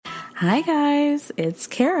Hi guys, it's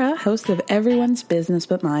Kara, host of Everyone's Business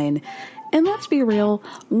But Mine. And let's be real,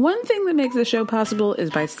 one thing that makes the show possible is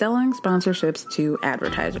by selling sponsorships to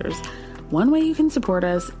advertisers. One way you can support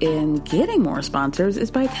us in getting more sponsors is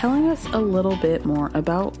by telling us a little bit more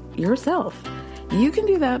about yourself. You can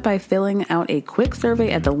do that by filling out a quick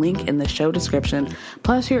survey at the link in the show description.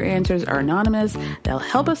 Plus, your answers are anonymous. They'll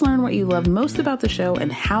help us learn what you love most about the show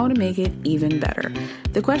and how to make it even better.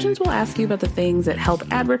 The questions will ask you about the things that help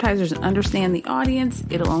advertisers understand the audience.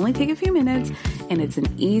 It'll only take a few minutes, and it's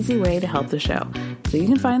an easy way to help the show. So you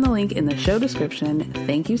can find the link in the show description.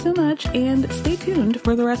 Thank you so much, and stay tuned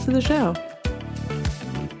for the rest of the show.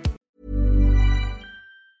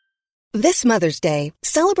 This Mother's Day,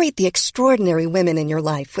 celebrate the extraordinary women in your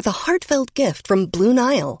life with a heartfelt gift from Blue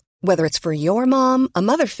Nile. Whether it's for your mom, a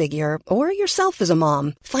mother figure, or yourself as a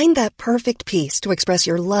mom, find that perfect piece to express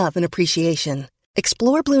your love and appreciation.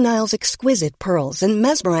 Explore Blue Nile's exquisite pearls and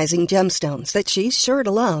mesmerizing gemstones that she's sure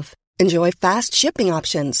to love. Enjoy fast shipping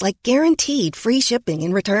options like guaranteed free shipping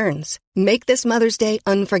and returns. Make this Mother's Day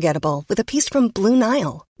unforgettable with a piece from Blue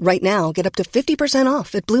Nile. Right now, get up to 50%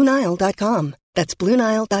 off at BlueNile.com. That's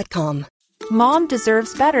BlueNile.com. Mom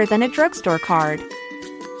deserves better than a drugstore card.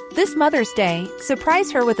 This Mother's Day, surprise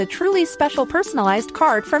her with a truly special personalized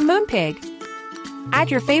card from Moonpig. Add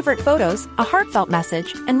your favorite photos, a heartfelt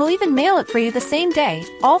message, and we'll even mail it for you the same day,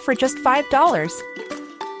 all for just $5.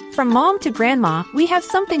 From mom to grandma, we have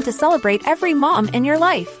something to celebrate every mom in your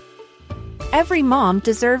life. Every mom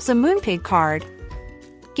deserves a Moonpig card.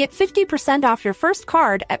 Get 50% off your first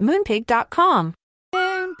card at Moonpig.com.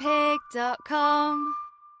 Moonpig.com.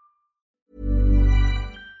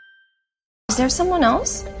 Is there someone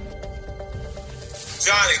else?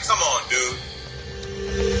 Johnny, come on, dude.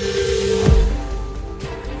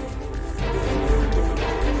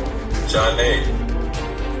 Johnny.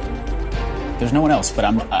 There's no one else, but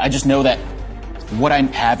I just know that what I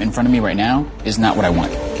have in front of me right now is not what I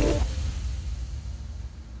want.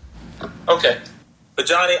 Okay. But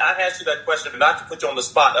Johnny, I asked you that question not to put you on the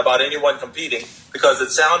spot about anyone competing, because it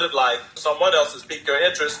sounded like someone else has piqued your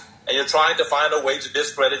interest and you're trying to find a way to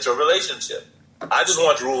discredit your relationship. I just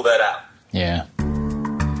want to rule that out. Yeah.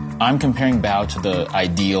 I'm comparing Bao to the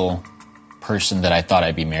ideal person that I thought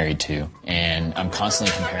I'd be married to, and I'm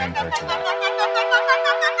constantly comparing her to that.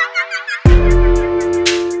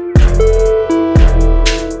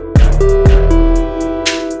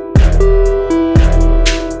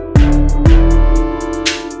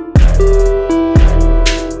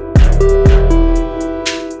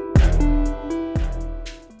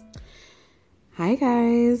 Hi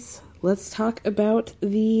guys, let's talk about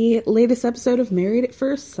the latest episode of Married at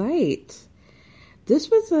First Sight. This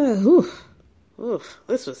was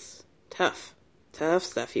this was tough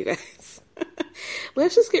stuff, you guys.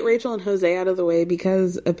 Let's just get Rachel and Jose out of the way,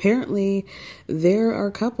 because apparently they're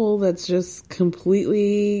a couple that's just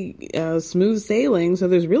completely smooth sailing, so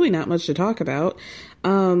there's really not much to talk about.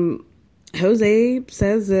 Jose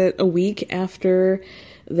says that a week after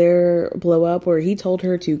their blow up, where he told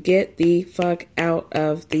her to get the fuck out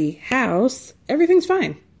of the house, everything's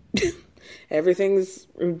fine. Everything's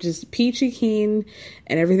just peachy keen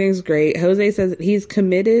and everything's great. Jose says that he's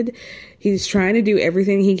committed. He's trying to do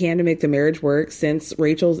everything he can to make the marriage work, since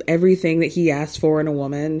Rachel's everything that he asked for in a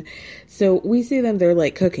woman. So we see them, they're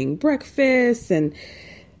like cooking breakfast, and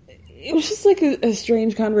it was just like a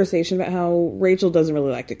strange conversation about how Rachel doesn't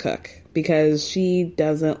really like to cook because she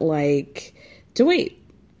doesn't like to wait.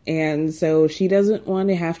 And so she doesn't want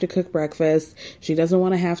to have to cook breakfast. She doesn't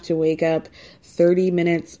want to have to wake up 30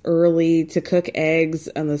 minutes early to cook eggs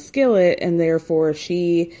on the skillet, and therefore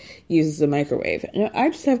she uses the microwave. Now, I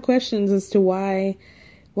just have questions as to why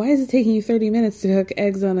is it taking you 30 minutes to cook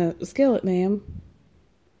eggs on a skillet, ma'am?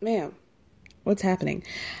 Ma'am, what's happening?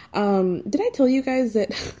 Did I tell you guys that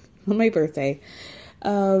on my birthday,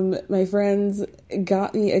 my friends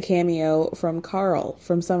got me a cameo from Carl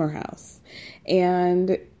from Summer House?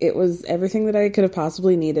 And it was everything that I could have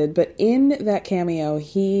possibly needed. But in that cameo,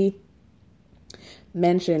 he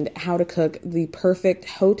mentioned how to cook the perfect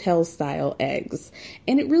hotel-style eggs.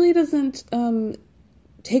 And it really doesn't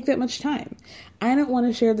take that much time. I don't want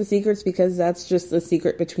to share the secrets, because that's just a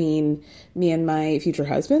secret between me and my future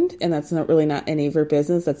husband. And that's not any of your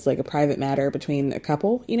business. That's like a private matter between a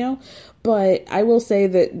couple, you know. But I will say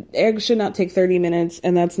that eggs should not take 30 minutes.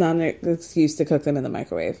 And that's not an excuse to cook them in the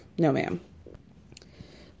microwave. No, ma'am.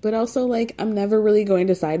 But also, like, I'm never really going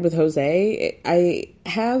to side with Jose. I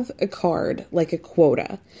have a card, like a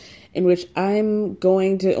quota, in which I'm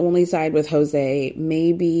going to only side with Jose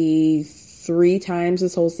maybe 3 times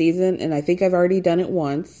this whole season. And I think I've already done it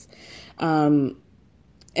once.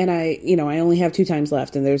 And I only have 2 times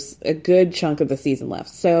left, and there's a good chunk of the season left.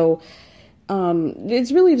 So,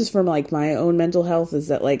 it's really just for like my own mental health, is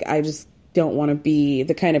that like, I just don't want to be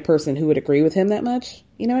the kind of person who would agree with him that much.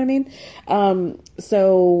 You know what I mean?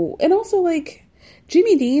 So, and also like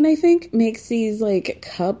Jimmy Dean, I think, makes these like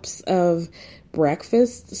cups of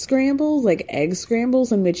breakfast scrambles, like egg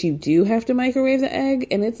scrambles, in which you do have to microwave the egg.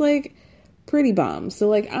 And it's like pretty bomb. So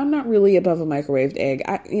like, I'm not really above a microwaved egg.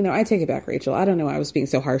 I take it back, Rachel. I don't know why I was being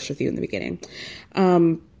so harsh with you in the beginning.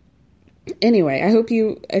 Anyway, I hope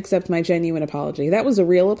you accept my genuine apology. That was a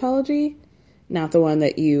real apology, not the one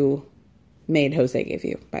that you made Jose give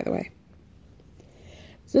you, by the way.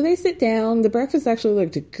 So they sit down. The breakfast actually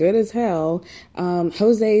looked good as hell.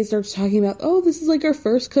 Jose starts talking about, oh, this is like our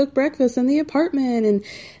first cooked breakfast in the apartment. And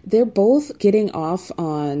they're both getting off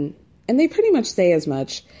on, and they pretty much say as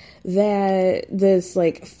much, that this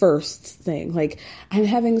like firsts thing, like, I'm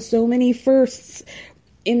having so many firsts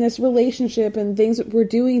in this relationship and things that we're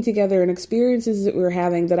doing together and experiences that we're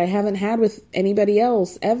having that I haven't had with anybody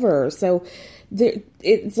else ever. So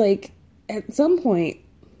it's like, at some point,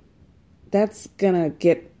 that's gonna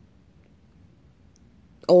get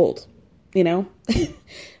old, you know?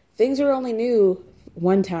 Things are only new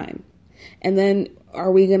one time. And then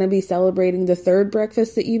are we gonna be celebrating the 3rd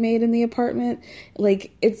breakfast that you made in the apartment?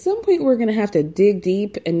 Like, at some point we're gonna have to dig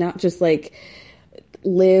deep and not just like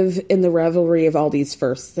live in the revelry of all these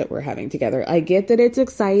firsts that we're having together. I get that it's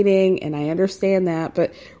exciting and I understand that,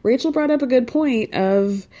 but Rachel brought up a good point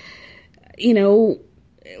of,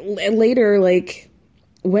 later, like,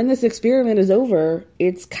 when this experiment is over,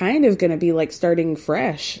 it's kind of going to be like starting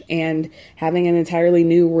fresh and having an entirely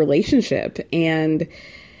new relationship. And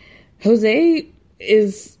Jose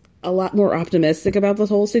is a lot more optimistic about this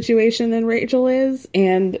whole situation than Rachel is,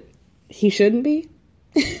 and he shouldn't be.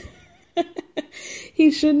 He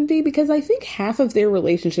shouldn't be, because I think half of their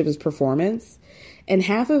relationship is performance, and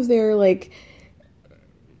half of their like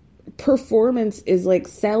performance is like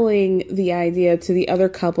selling the idea to the other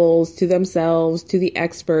couples, to themselves, to the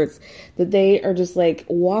experts, that they are just like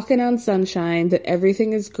walking on sunshine, that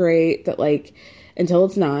everything is great, that like, until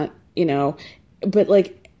it's not, but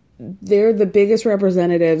like, they're the biggest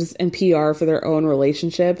representatives in PR for their own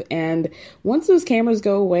relationship. And once those cameras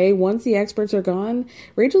go away, once the experts are gone,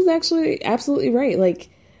 Rachel's actually absolutely right.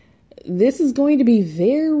 Like, this is going to be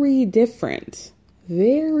very different.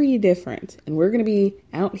 Very different. And we're going to be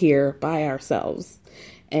out here by ourselves.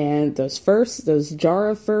 And those jar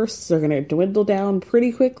of firsts are going to dwindle down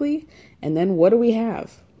pretty quickly. And then what do we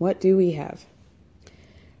have? What do we have?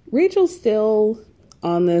 Rachel's still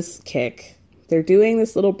on this kick. They're doing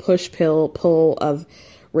this little pull of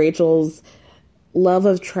Rachel's love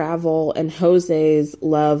of travel and Jose's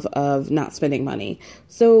love of not spending money.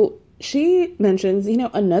 So she mentions,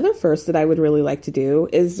 another first that I would really like to do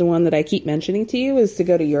is the one that I keep mentioning to you, is to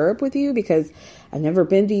go to Europe with you, because I've never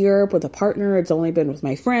been to Europe with a partner. It's only been with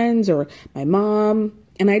my friends or my mom.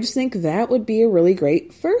 And I just think that would be a really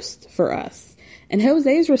great first for us. And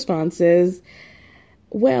Jose's response is,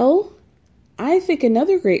 well, I think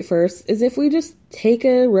another great first is if we just take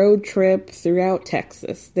a road trip throughout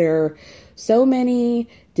Texas. There are so many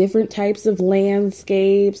different types of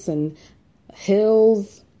landscapes and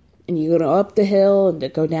hills, and you go up the hill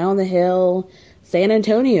and go down the hill. San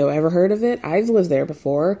Antonio, ever heard of it? I've lived there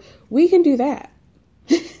before. We can do that.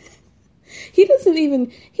 He's not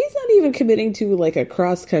even committing to like a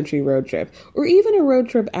cross-country road trip or even a road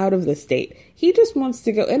trip out of the state. He just wants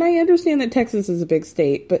to go. And I understand that Texas is a big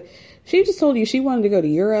state, but she just told you she wanted to go to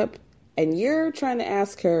Europe, and you're trying to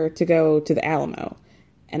ask her to go to the Alamo.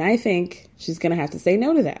 And I think she's going to have to say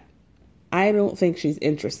no to that. I don't think she's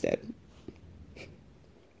interested.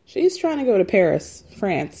 She's trying to go to Paris,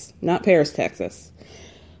 France, not Paris, Texas.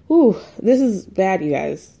 Ooh, this is bad, you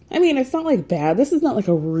guys. I mean, it's not like bad. This is not like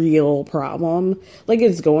a real problem. Like,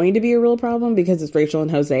 it's going to be a real problem because it's Rachel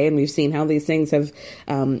and Jose, and we've seen how these things have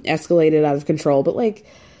escalated out of control. But like,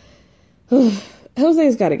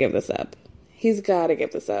 Jose's got to give this up. He's got to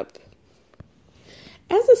give this up.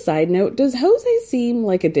 As a side note, does Jose seem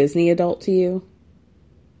like a Disney adult to you?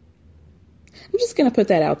 I'm just going to put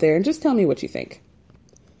that out there and just tell me what you think.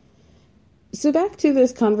 So back to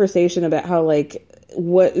this conversation about how, like,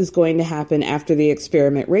 what is going to happen after the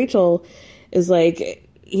experiment. Rachel is like,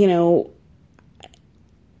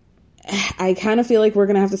 I kind of feel like we're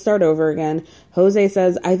going to have to start over again. Jose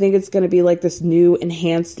says, I think it's going to be like this new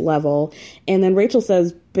enhanced level. And then Rachel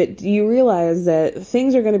says, but do you realize that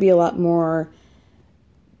things are going to be a lot more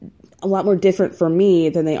different for me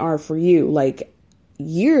than they are for you? Like,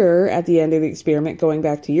 you're at the end of the experiment going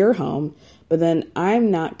back to your home, but then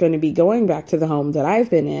I'm not going to be going back to the home that I've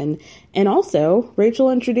been in. And also, Rachel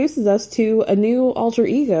introduces us to a new alter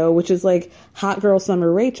ego, which is like Hot Girl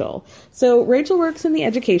Summer Rachel. So Rachel works in the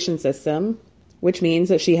education system, which means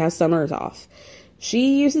that she has summers off.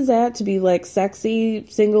 She uses that to be like sexy,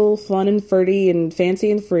 single, fun and flirty and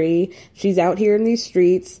fancy and free. She's out here in these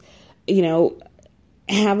streets, you know,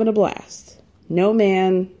 having a blast. No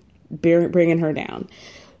man bringing her down.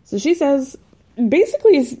 So she says,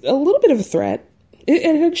 basically, it's a little bit of a threat.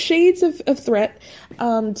 It had shades of threat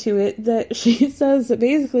to it, that she says that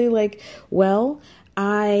basically, like, well,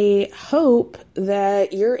 I hope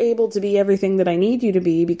that you're able to be everything that I need you to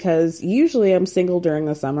be, because usually I'm single during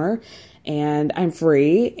the summer and I'm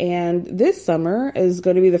free, and this summer is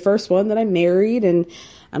going to be the first one that I'm married, and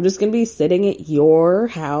I'm just going to be sitting at your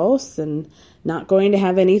house and not going to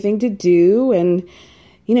have anything to do. And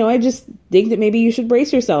you know, I just think that maybe you should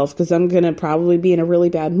brace yourself, because I'm going to probably be in a really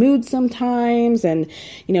bad mood sometimes. And,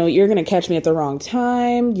 you know, you're going to catch me at the wrong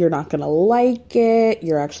time. You're not going to like it.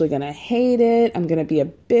 You're actually going to hate it. I'm going to be a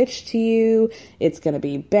bitch to you. It's going to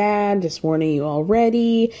be bad. Just warning you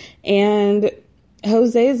already. And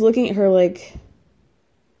Jose is looking at her like,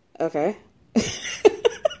 okay.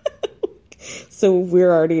 So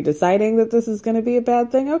we're already deciding that this is going to be a bad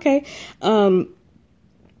thing. Okay.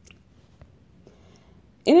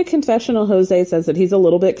 In a confessional, Jose says that he's a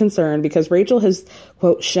little bit concerned because Rachel has,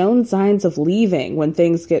 quote, shown signs of leaving when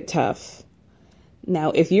things get tough.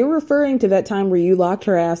 Now, if you're referring to that time where you locked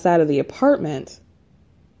her ass out of the apartment,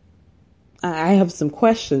 I have some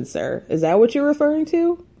questions, sir. Is that what you're referring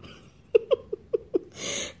to?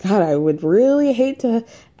 God, I would really hate to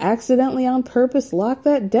accidentally on purpose lock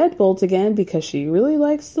that deadbolt again, because she really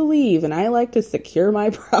likes to leave and I like to secure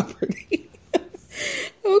my property.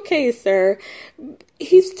 Okay, sir.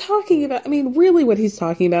 He's talking about, I mean, really what he's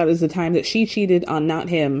talking about is the time that she cheated on not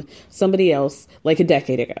him, somebody else, like a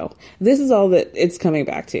decade ago. This is all that it's coming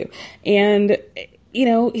back to. And, you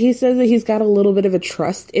know, he says that he's got a little bit of a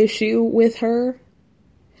trust issue with her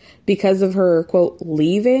because of her, quote,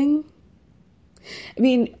 leaving. I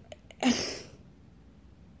mean,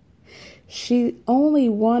 she only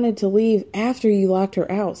wanted to leave after you locked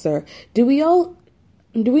her out, sir. Do we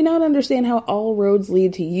not understand how all roads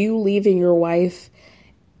lead to you leaving your wife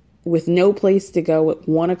with no place to go at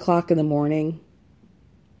 1 o'clock in the morning?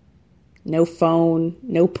 No phone,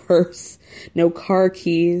 no purse, no car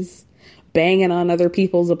keys, banging on other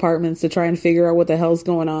people's apartments to try and figure out what the hell's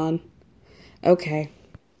going on. Okay.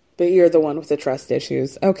 But you're the one with the trust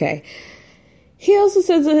issues. Okay. He also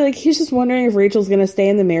says that, like, he's just wondering if Rachel's going to stay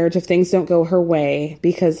in the marriage if things don't go her way,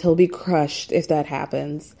 because he'll be crushed if that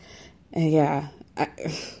happens. And yeah,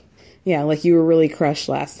 like you were really crushed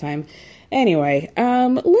last time. Anyway,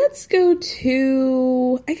 let's go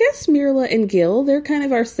to, I guess, Mirla and Gil. They're kind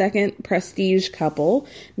of our second prestige couple.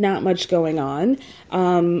 Not much going on.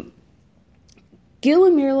 Gil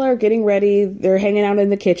and Mirla are getting ready. They're hanging out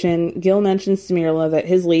in the kitchen. Gil mentions to Mirla that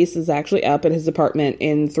his lease is actually up at his apartment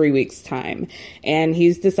in 3 weeks' time, and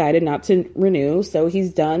he's decided not to renew, so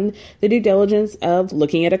he's done the due diligence of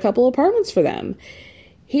looking at a couple apartments for them.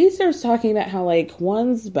 He starts talking about how, like,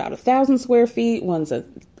 one's about 1,000 square feet, one's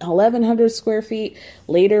 1,100 square feet.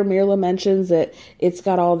 Later, Mirla mentions that it's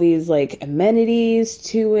got all these, like, amenities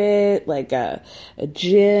to it, like a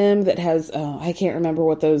gym that has, I can't remember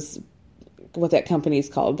what that company's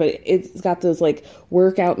called, but it's got those, like,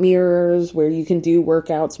 workout mirrors where you can do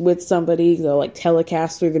workouts with somebody. They'll, like,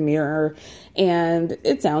 telecast through the mirror, and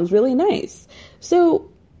it sounds really nice. So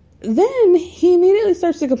then he immediately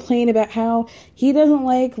starts to complain about how he doesn't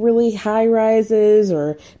like really high rises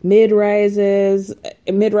or mid-rise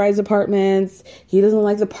apartments. He doesn't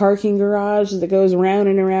like the parking garage that goes around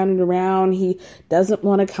and around and around. He doesn't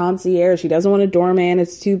want a concierge. He doesn't want a doorman.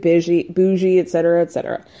 It's too bougie, etc.,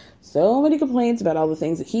 etc. So many complaints about all the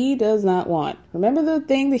things that he does not want. Remember the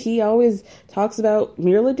thing that he always talks about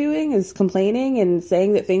Mirla doing is complaining and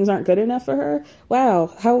saying that things aren't good enough for her?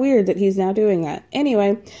 Wow, how weird that he's now doing that.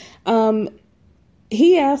 Anyway,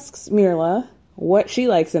 he asks Mirla what she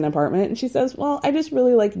likes in an apartment, and she says, well, I just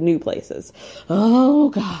really like new places. Oh,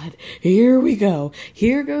 God, here we go.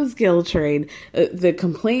 Here goes Gil train. The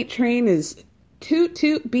complaint train is toot,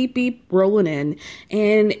 toot, beep, beep, rolling in,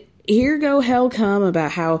 and here go hell come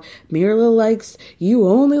about how Mirla likes, you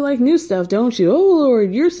only like new stuff, don't you? Oh,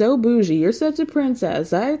 Lord, you're so bougie. You're such a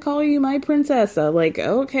princess. I call you my princessa. Like,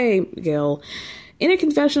 okay, Gil. In a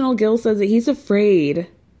confessional, Gil says that he's afraid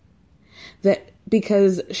that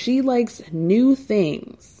because she likes new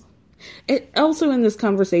things, Also in this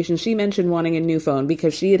conversation, she mentioned wanting a new phone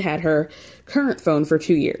because she had her current phone for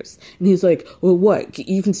 2 years. And he's like, well, what?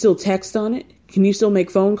 You can still text on it? Can you still make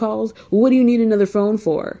phone calls? Well, what do you need another phone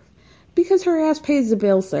for? Because her ass pays the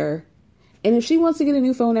bill, sir. And if she wants to get a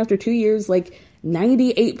new phone after 2 years, like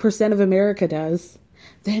 98% of America does,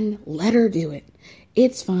 then let her do it.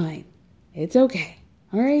 It's fine. It's okay.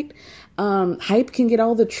 All right? Hype can get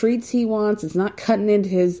all the treats he wants. It's not cutting into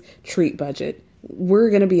his treat budget. We're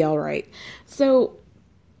going to be all right. So,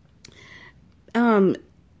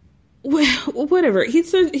 whatever. He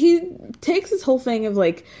takes this whole thing of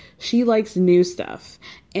like, she likes new stuff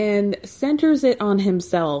and centers it on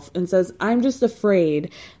himself and says, I'm just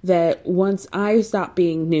afraid that once I stop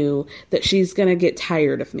being new, that she's going to get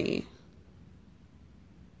tired of me.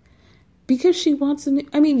 Because she wants a new,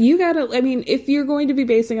 if you're going to be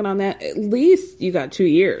basing it on that, at least you got 2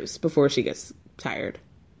 years before she gets tired.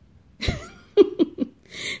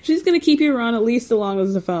 She's going to keep you around at least as long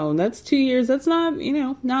as the phone. That's 2 years. That's not,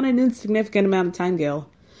 not an insignificant amount of time, Gil.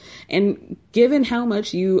 And given how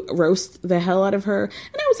much you roast the hell out of her,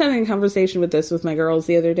 and I was having a conversation with my girls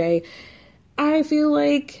the other day, I feel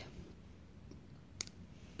like,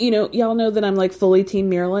 y'all know that I'm like fully Team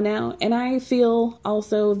Mirla now. And I feel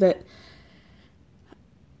also that,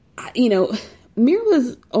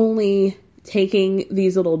 Mirla's only taking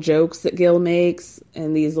these little jokes that Gil makes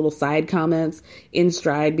and these little side comments in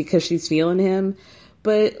stride because she's feeling him.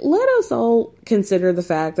 But let us all consider the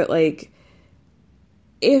fact that, like,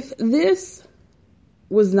 if this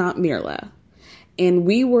was not Mirla and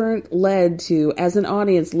we weren't led to, as an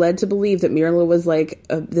audience, led to believe that Mirla was like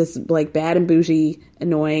this like bad and bougie,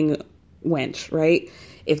 annoying wench, right?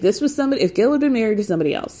 If this was if Gil had been married to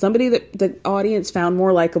somebody else, somebody that the audience found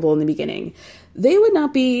more likable in the beginning, they would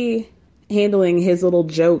not be handling his little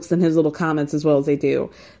jokes and his little comments as well as they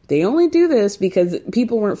do. They only do this because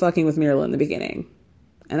people weren't fucking with Mirla in the beginning.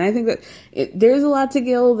 And I think that there's a lot to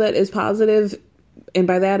Gil that is positive. And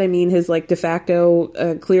by that, I mean his like de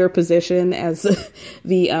facto clear position as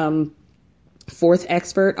the fourth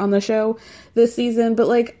expert on the show this season. But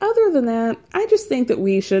like, other than that, I just think that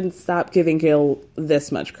we should stop giving Gil this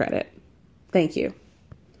much credit. Thank you.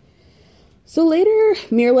 So later,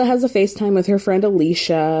 Mirla has a FaceTime with her friend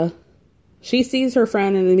Alicia. She sees her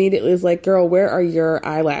friend and immediately is like, girl, where are your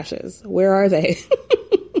eyelashes? Where are they?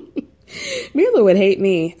 Mirla would hate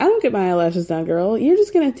me. I don't get my eyelashes done, girl. You're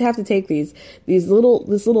just going to have to take this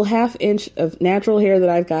little half inch of natural hair that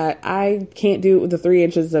I've got. I can't do it with the 3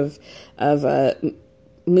 inches of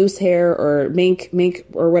moose hair or mink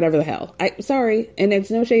or whatever the hell. Sorry. And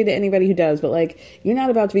it's no shade to anybody who does, but like, you're not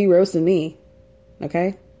about to be roasting me.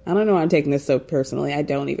 Okay. I don't know why I'm taking this so personally. I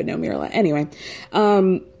don't even know Mirla. Anyway,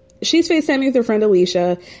 she's FaceTiming with her friend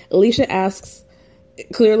Alicia. Alicia asks,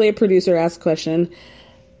 clearly a producer asked a question.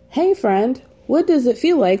 Hey friend, what does it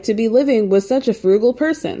feel like to be living with such a frugal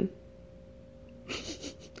person?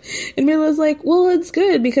 And Mirla's like, well, it's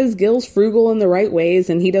good because Gil's frugal in the right ways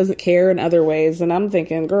and he doesn't care in other ways. And I'm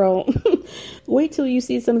thinking, girl, wait till you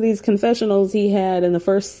see some of these confessionals he had in the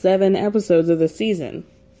first 7 episodes of the season.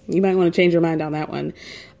 You might want to change your mind on that one.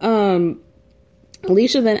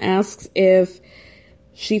 Alicia then asks if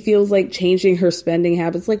she feels like changing her spending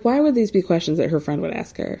habits. Like, why would these be questions that her friend would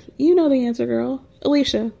ask her? You know the answer, girl.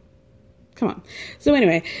 Alicia. Come on. So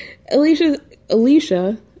anyway,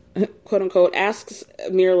 Alicia, quote unquote, asks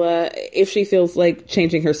Mirla if she feels like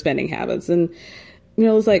changing her spending habits. And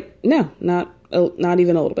Mirla's like, no, not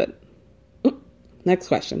even a little bit. Next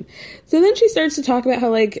question. So then she starts to talk about how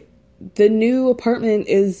like the new apartment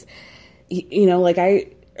is,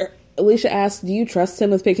 Alicia asked, do you trust him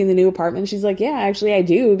with picking the new apartment? She's like, yeah, actually I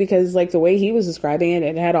do, because like the way he was describing it,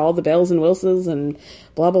 it had all the bells and whistles and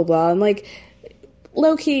blah, blah, blah. And like,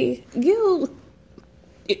 low-key, Gil,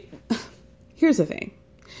 here's the thing.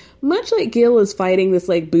 Much like Gil is fighting this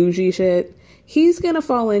like bougie shit, he's gonna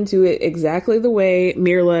fall into it exactly the way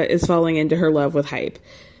Mirla is falling into her love with Hype.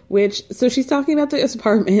 So she's talking about this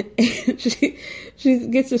apartment, and she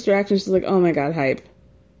gets distracted. She's like, oh my god, Hype.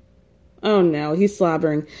 Oh no, he's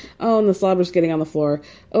slobbering. Oh, and the slobber's getting on the floor.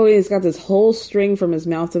 Oh, he's got this whole string from his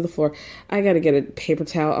mouth to the floor. I gotta get a paper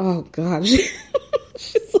towel. Oh god.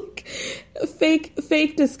 She's like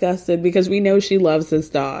fake disgusted because we know she loves this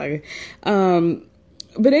dog.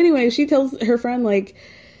 But anyway, she tells her friend, like,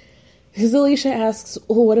 because Alicia asks,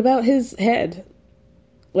 well, what about his head?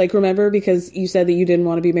 Like, remember, because you said that you didn't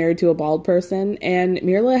want to be married to a bald person? And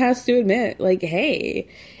Mirla has to admit, like, hey,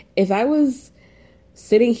 if I was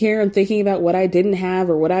sitting here and thinking about what I didn't have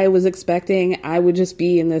or what I was expecting, I would just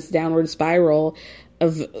be in this downward spiral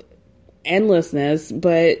of endlessness.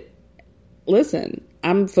 But listen,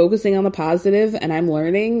 I'm focusing on the positive, and I'm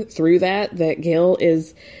learning through that Gil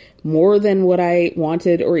is more than what I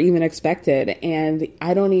wanted or even expected. And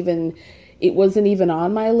it wasn't even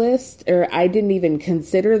on my list, or I didn't even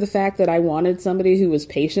consider the fact that I wanted somebody who was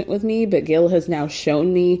patient with me, but Gil has now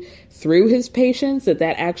shown me through his patience that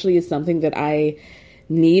actually is something that I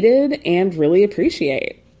needed and really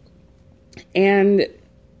appreciate. And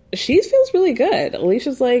she feels really good.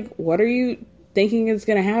 Alicia's like, what are you thinking is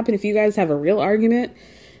going to happen if you guys have a real argument?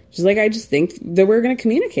 She's like, I just think that we're going to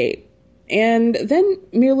communicate. And then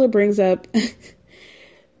Mirla brings up,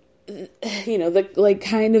 the like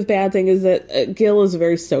kind of bad thing is that Gil is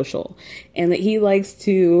very social and that he likes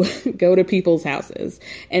to go to people's houses.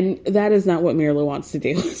 And that is not what Mirla wants to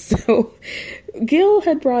do. So Gil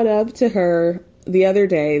had brought up to her the other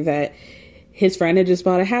day that his friend had just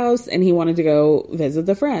bought a house and he wanted to go visit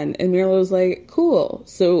the friend. And Mirla was like, cool.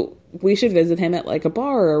 So we should visit him at like a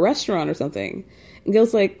bar or a restaurant or something. And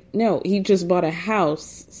Gil's like, no, he just bought a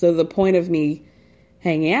house. So the point of me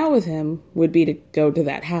hanging out with him would be to go to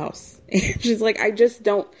that house. And she's like, I just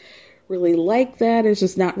don't really like that. It's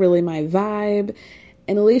just not really my vibe.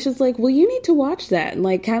 And Alicia's like, well, you need to watch that and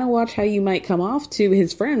like kind of watch how you might come off to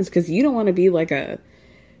his friends, because you don't want to be like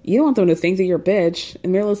you don't want them to think that you're a bitch.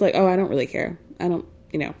 And Mirla's like, oh, I don't really care. I don't,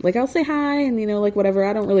 like I'll say hi and, like whatever.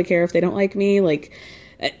 I don't really care if they don't like me. Like,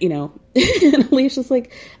 and Alicia's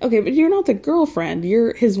like, okay, but you're not the girlfriend.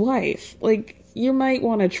 You're his wife. Like, you might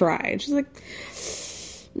want to try. And she's like,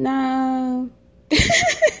 nah.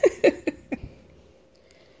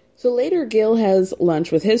 So later, Gil has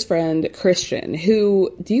lunch with his friend, Christian,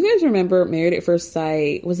 who, do you guys remember Married at First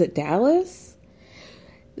Sight? Was it Dallas?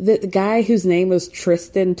 The guy whose name was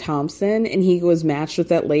Tristan Thompson, and he was matched with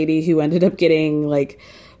that lady who ended up getting, like,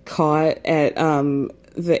 caught at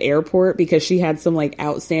the airport because she had some, like,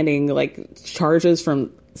 outstanding, like, charges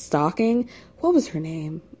from stalking. What was her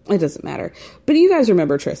name? It doesn't matter. But you guys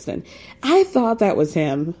remember Tristan. I thought that was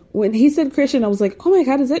him. When he said Christian, I was like, oh my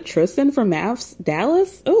God, is that Tristan from MAF's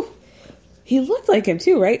Dallas? Oh, he looked like him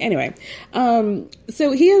too, right? Anyway,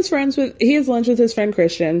 so he has lunch with his friend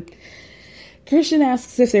Christian. Christian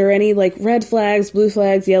asks if there are any like red flags, blue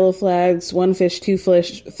flags, yellow flags, one fish, two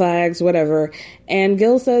fish flags, whatever. And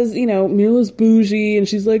Gil says, Mirla's bougie and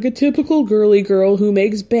she's like a typical girly girl who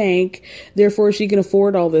makes bank. Therefore, she can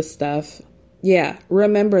afford all this stuff. Yeah,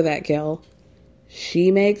 remember that, Gil.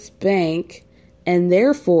 She makes bank, and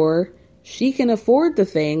therefore, she can afford the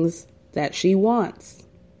things that she wants.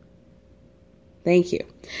 Thank you.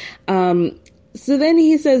 So then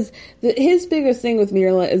he says that his biggest thing with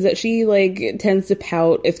Mirla is that she, like, tends to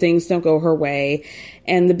pout if things don't go her way.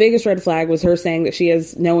 And the biggest red flag was her saying that she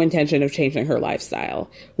has no intention of changing her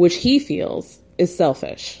lifestyle, which he feels is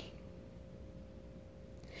selfish.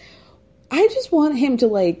 I just want him to,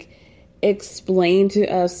 like, explain to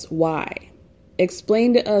us why.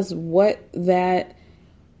 Explain to us what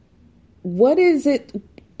is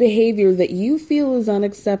it behavior that you feel is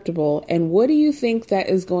unacceptable, and what do you think that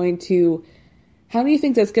is how do you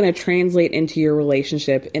think that's going to translate into your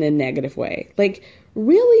relationship in a negative way? Like,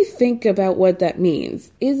 really think about what that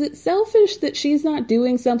means. Is it selfish that she's not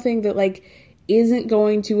doing something that, like, isn't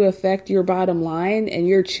going to affect your bottom line and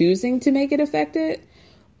you're choosing to make it affect it?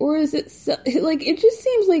 Or is it, like, it just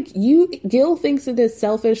seems like Gil thinks it is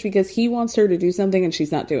selfish because he wants her to do something and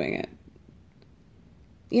she's not doing it.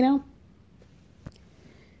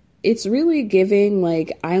 It's really giving,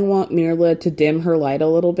 like, I want Mirla to dim her light a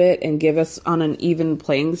little bit and give us on an even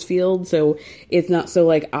playing field so it's not so,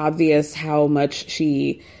 like, obvious how much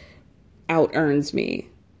she out-earns me.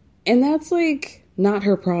 And that's, like, not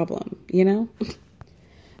her problem,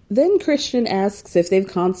 Then Christian asks if they've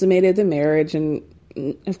consummated the marriage, and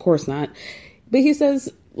of course not. But he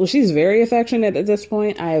says, well, she's very affectionate at this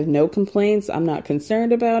point. I have no complaints. I'm not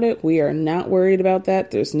concerned about it. We are not worried about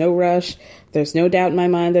that. There's no rush. There's no doubt in my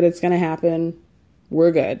mind that it's going to happen.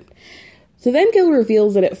 We're good. So then Gil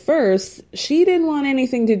reveals that at first, she didn't want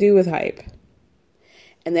anything to do with Hype.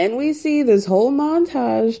 And then we see this whole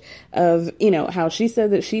montage of, how she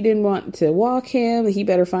said that she didn't want to walk him. He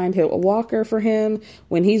better find a walker for him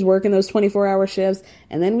when he's working those 24-hour shifts.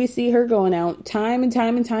 And then we see her going out time and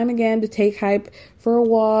time and time again to take Hype for a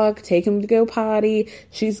walk, take him to go potty.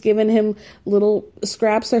 She's giving him little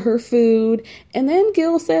scraps of her food. And then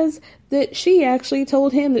Gil says that she actually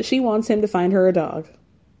told him that she wants him to find her a dog.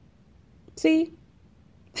 See?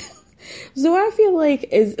 So I feel like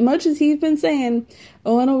as much as he's been saying,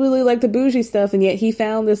 oh, I don't really like the bougie stuff, and yet he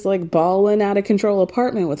found this, like, ballin' out of control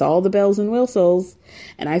apartment with all the bells and whistles,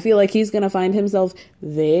 and I feel like he's going to find himself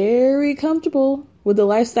very comfortable with the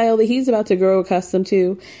lifestyle that he's about to grow accustomed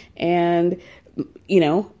to, and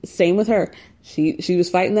Same with her. She was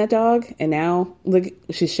fighting that dog, and now look,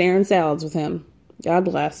 she's sharing salads with him. God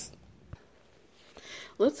bless.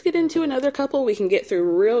 Let's get into another couple we can get through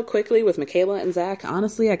real quickly with Michaela and Zach.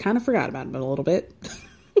 Honestly, I kind of forgot about them a little bit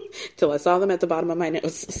till I saw them at the bottom of my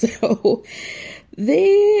notes. So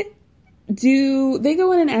they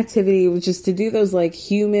go in an activity which is to do those like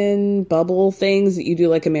human bubble things that you do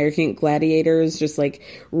like American Gladiators, just like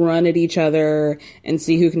run at each other and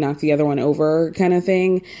see who can knock the other one over kind of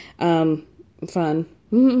thing. Fun.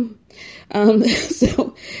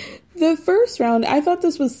 So the first round, I thought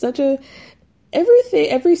this was such a,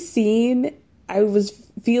 every scene I was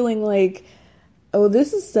feeling like, oh,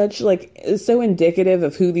 this is such like, so indicative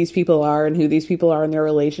of who these people are and who these people are in their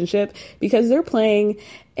relationship, because they're playing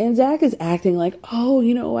and Zach is acting like, oh,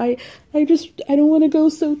 I don't want to go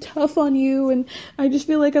so tough on you. And I just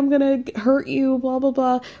feel like I'm going to hurt you, blah, blah,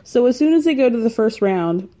 blah. So as soon as they go to the first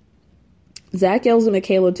round, Zach yells at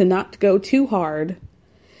Michaela to not go too hard.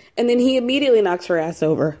 And then he immediately knocks her ass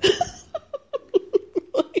over.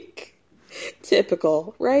 Like,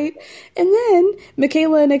 typical, right? And then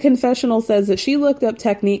Michaela in a confessional says that she looked up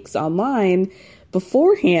techniques online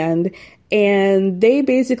beforehand, and they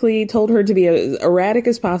basically told her to be as erratic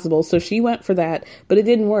as possible. So she went for that, but it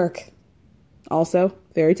didn't work. Also,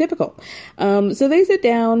 very typical. So they sit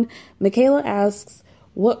down. Michaela asks,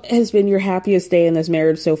 what has been your happiest day in this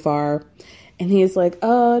marriage so far? And he's like,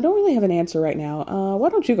 I don't really have an answer right now. Why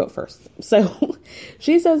don't you go first? So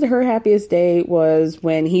she says her happiest day was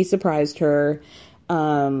when he surprised her,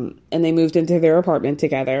 and they moved into their apartment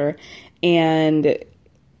together. And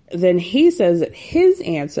then he says that his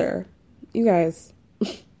answer, you guys,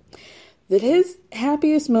 that his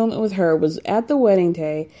happiest moment with her was at the wedding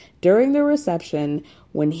day during the reception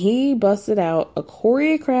when he busted out a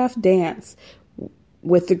choreographed dance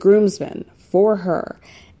with the groomsmen for her.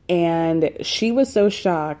 And she was so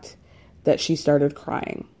shocked that she started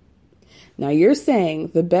crying. Now you're saying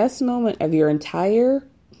the best moment of your entire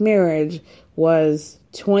marriage was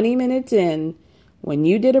 20 minutes in when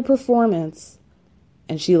you did a performance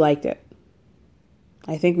and she liked it.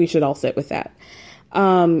 I think we should all sit with that.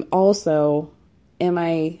 Also, am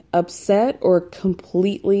I upset or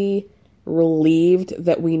completely relieved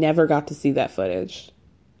that we never got to see that footage?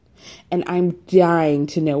 And I'm dying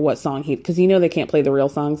to know what song because they can't play the real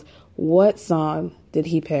songs. What song did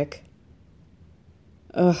he pick?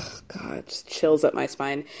 Ugh, God, just chills up my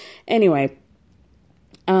spine. Anyway,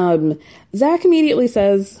 Zach immediately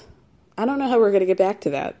says, I don't know how we're going to get back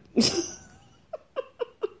to that.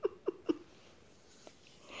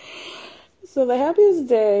 So the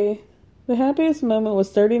happiest moment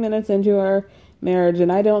was 30 minutes into our marriage,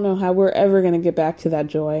 and I don't know how we're ever going to get back to that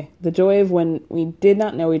joy. The joy of when we did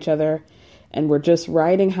not know each other and we're just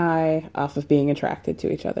riding high off of being attracted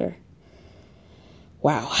to each other.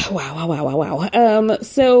 Wow.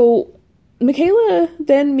 So Michaela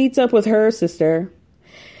then meets up with her sister.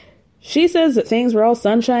 She says that things were all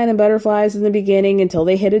sunshine and butterflies in the beginning until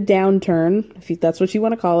they hit a downturn, if that's what you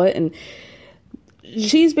want to call it. And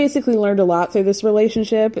she's basically learned a lot through this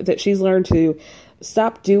relationship, that she's learned to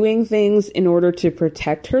stop doing things in order to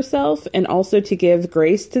protect herself and also to give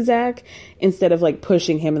grace to Zach instead of like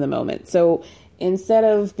pushing him in the moment. So instead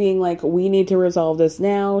of being like, we need to resolve this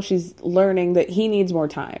now, she's learning that he needs more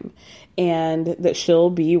time and that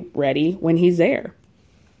she'll be ready when he's there,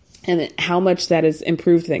 and how much that has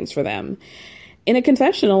improved things for them. In a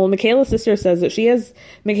confessional, Michaela's sister says that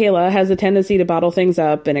Michaela has a tendency to bottle things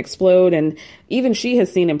up and explode, and even she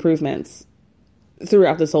has seen improvements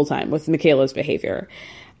throughout this whole time with Michaela's behavior.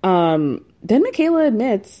 Then Michaela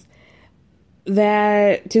admits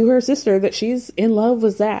that to her sister that she's in love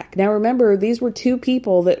with Zach. Now remember, these were two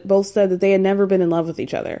people that both said that they had never been in love with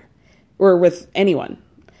each other or with anyone.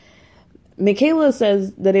 Michaela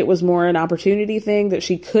says that it was more an opportunity thing, that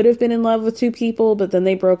she could have been in love with two people, but then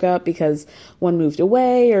they broke up because one moved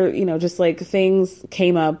away, or, just like things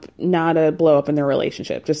came up, not a blow up in their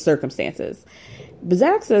relationship, just circumstances. But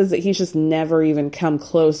Zach says that he's just never even come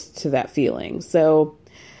close to that feeling. So,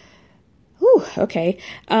 okay.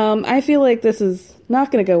 I feel like this is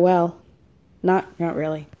not going to go well. Not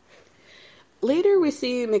really. Later, we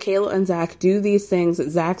see Michaela and Zach do these things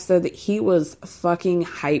that Zach said that he was fucking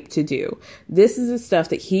hyped to do. This is the stuff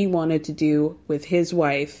that he wanted to do with his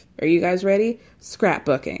wife. Are you guys ready?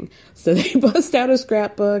 Scrapbooking. So they bust out a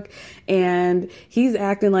scrapbook, and he's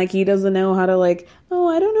acting like he doesn't know how to I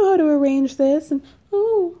don't know how to arrange this. And,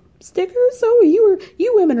 stickers? Oh,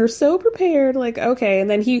 you women are so prepared. Okay. And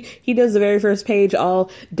then he does the very first page,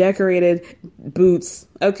 all decorated boots.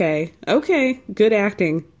 Okay. Good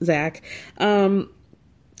acting, Zach. Then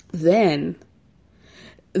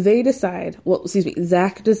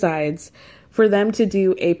Zach decides for them to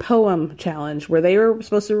do a poem challenge where they were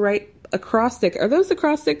supposed to write acrostic. Are those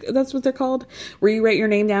acrostic? That's what they're called? Where you write your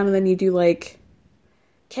name down and then you do like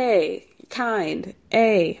K, kind,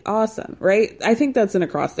 A, awesome, right? I think that's an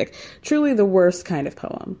acrostic. Truly the worst kind of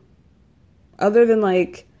poem. Other than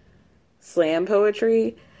like slam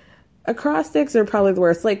poetry, acrostics are probably the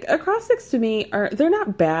worst. Like acrostics to me they're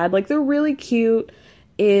not bad. Like they're really cute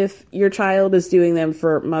if your child is doing them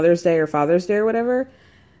for Mother's Day or Father's Day or whatever.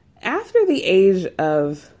 After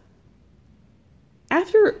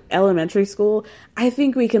elementary school, I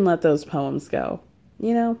think we can let those poems go.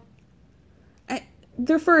 You know?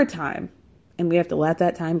 They're for a time, and we have to let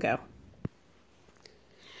that time go.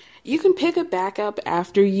 You can pick it back up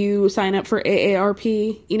after you sign up for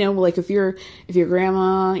AARP. You know, like if your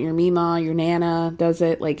grandma, your mima, your nana does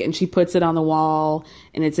it, like, and she puts it on the wall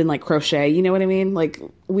and it's in like crochet, you know what I mean? Like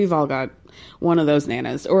we've all got one of those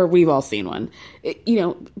nanas, or we've all seen one.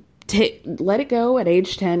 Let it go at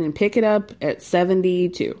age 10 and pick it up at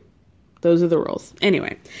 72. Those are the rules.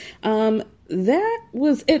 Anyway, that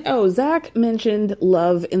was it. Oh, Zach mentioned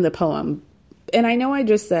love in the poem. And I know I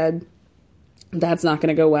just said that's not going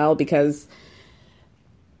to go well because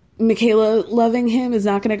Michaela loving him is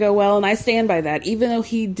not going to go well. And I stand by that. Even though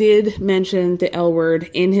he did mention the L word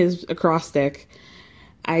in his acrostic,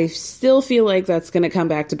 I still feel like that's going to come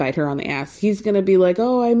back to bite her on the ass. He's going to be like,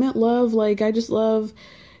 oh, I meant love. Like, I just love,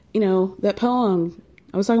 that poem.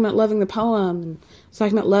 I was talking about loving the poem. I was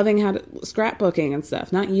talking about loving scrapbooking and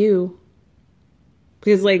stuff, not you.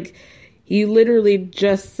 Because, like, you literally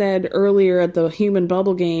just said earlier at the human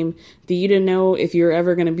bubble game that you didn't know if you're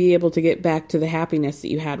ever going to be able to get back to the happiness that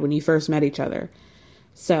you had when you first met each other.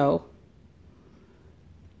 So,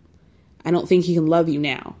 I don't think he can love you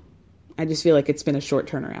now. I just feel like it's been a short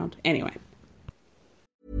turnaround. Anyway.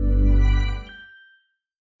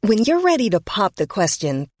 When you're ready to pop the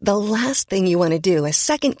question, the last thing you want to do is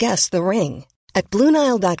second-guess the ring. At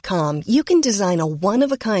BlueNile.com, you can design a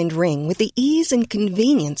one-of-a-kind ring with the ease and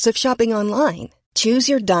convenience of shopping online. Choose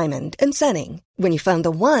your diamond and setting. When you find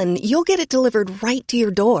the one, you'll get it delivered right to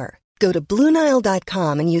your door. Go to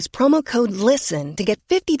BlueNile.com and use promo code LISTEN to get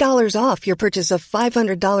 $50 off your purchase of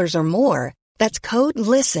 $500 or more. That's code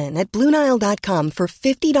LISTEN at BlueNile.com for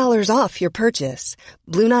 $50 off your purchase.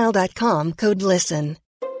 BlueNile.com, code LISTEN.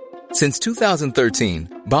 Since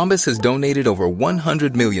 2013, Bombas has donated over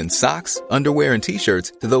 100 million socks, underwear, and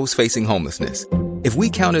T-shirts to those facing homelessness. If we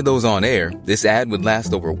counted those on air, this ad would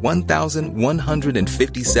last over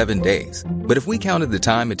 1,157 days. But if we counted the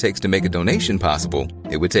time it takes to make a donation possible,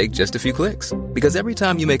 it would take just a few clicks. Because every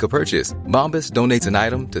time you make a purchase, Bombas donates an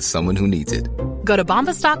item to someone who needs it. Go to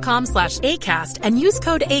bombas.com/ACAST and use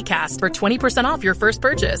code ACAST for 20% off your first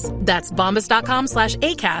purchase. That's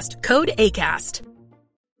bombas.com/ACAST, code ACAST.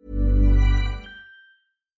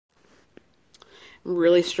 I'm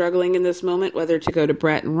really struggling in this moment whether to go to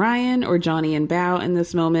Brett and Ryan or Johnny and Bao in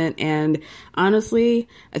this moment, and honestly,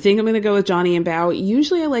 I think I'm going to go with Johnny and Bao.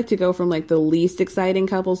 Usually I like to go from like the least exciting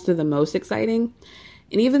couples to the most exciting,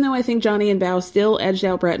 and even though I think Johnny and Bao still edged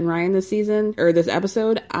out Brett and Ryan this season, or this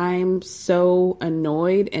episode, I'm so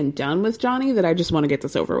annoyed and done with Johnny that I just want to get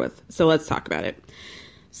this over with. So let's talk about it.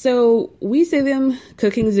 So we see them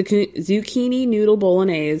cooking zucchini noodle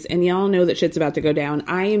bolognese, and y'all know that shit's about to go down.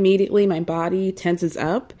 My body tenses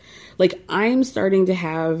up. Like, I'm starting to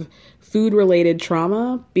have food-related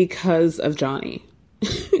trauma because of Johnny.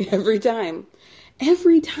 Every time,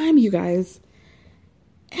 you guys.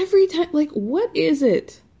 Every time. Like, what is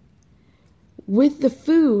it with the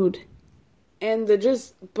food and the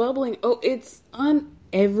just bubbling? Oh, it's on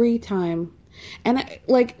every time. And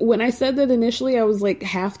when I said that initially, I was like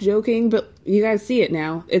half joking, but you guys see it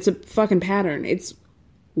now. It's a fucking pattern. It's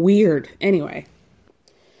weird. Anyway.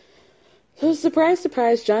 So surprise,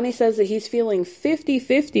 surprise, Johnny says that he's feeling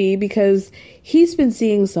 50-50 because he's been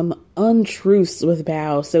seeing some untruths with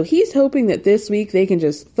Bao. So he's hoping that this week they can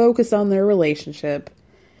just focus on their relationship.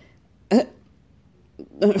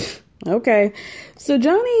 Okay. So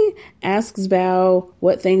Johnny asks Bao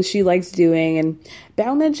what things she likes doing, and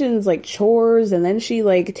Bao mentions like chores, and then she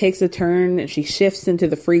like takes a turn and she shifts into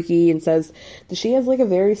the freaky and says that she has like a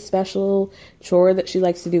very special chore that she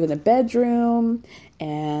likes to do in the bedroom,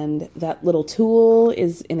 and that little tool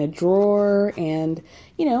is in a drawer, and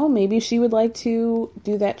maybe she would like to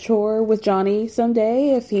do that chore with Johnny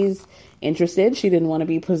someday if he's interested. She didn't want to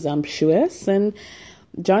be presumptuous, and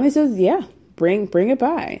Johnny says, yeah, bring it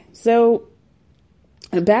by. So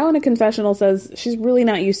Bao in a confessional says she's really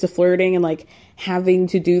not used to flirting and like having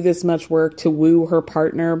to do this much work to woo her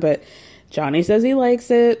partner, but Johnny says he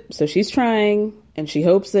likes it, so she's trying. And she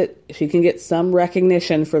hopes that she can get some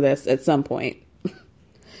recognition for this at some point.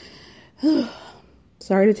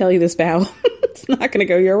 Sorry to tell you this, Bao. It's not going to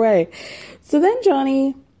go your way. So then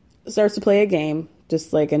Johnny starts to play a game,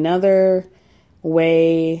 just like another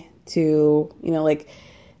way to, like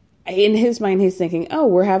in his mind, he's thinking, oh,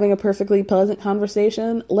 we're having a perfectly pleasant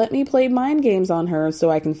conversation. Let me play mind games on her so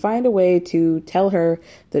I can find a way to tell her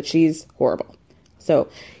that she's horrible. So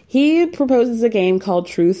he proposes a game called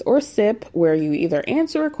Truth or Sip, where you either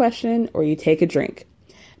answer a question or you take a drink.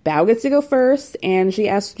 Bao gets to go first, and she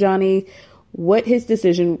asks Johnny what his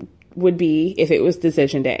decision would be if it was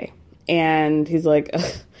decision day. And he's like,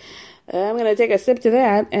 I'm going to take a sip to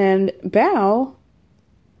that. And Bao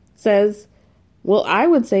says, well, I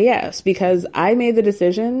would say yes, because I made the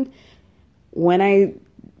decision when I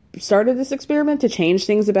started this experiment to change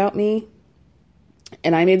things about me.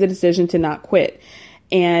 And I made the decision to not quit.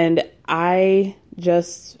 And I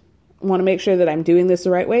just want to make sure that I'm doing this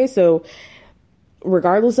the right way. So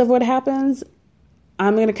regardless of what happens,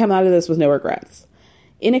 I'm going to come out of this with no regrets.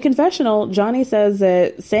 In a confessional, Johnny says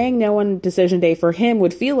that saying no on decision day for him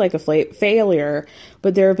would feel like a failure,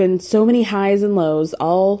 but there have been so many highs and lows,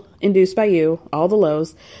 all induced by you, all the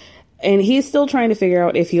lows, and he's still trying to figure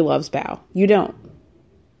out if he loves Bao. You don't.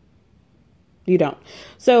 You don't.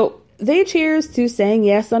 So they cheers to saying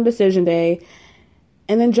yes on decision day,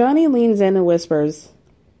 and then Johnny leans in and whispers,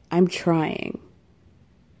 I'm trying.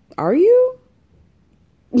 Are you?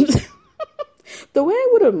 The way I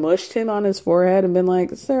would have mushed him on his forehead and been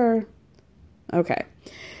like, sir, okay.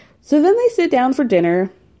 So then they sit down for dinner.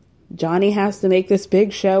 Johnny has to make this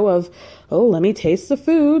big show of, oh, let me taste the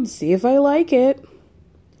food, see if I like it.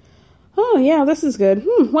 Oh, yeah, this is good.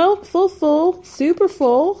 Well, full, super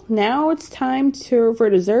full. Now it's time for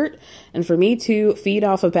dessert and for me to feed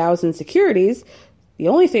off of Bao's insecurities. The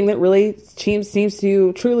only thing that really seems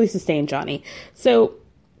to truly sustain Johnny. So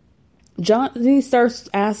Johnny starts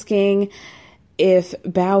asking if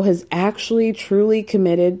Bao has actually truly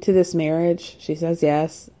committed to this marriage. She says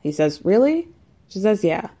yes. He says, really? She says,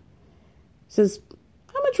 yeah. He says,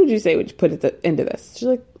 how much would you say would you put into this? She's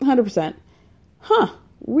like, 100%. Huh,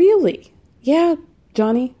 really? Yeah,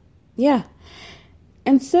 Johnny. Yeah.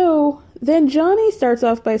 And so then Johnny starts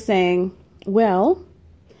off by saying, well,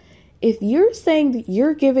 if you're saying that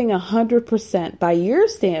you're giving 100% by your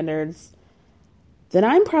standards, then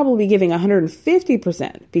I'm probably giving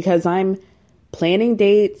 150% because I'm planning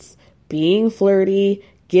dates, being flirty,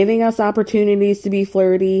 giving us opportunities to be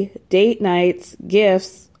flirty, date nights,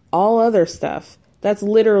 gifts, all other stuff. That's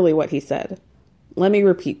literally what he said. Let me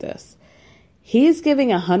repeat this. He's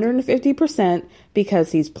giving 150% because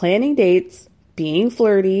he's planning dates, being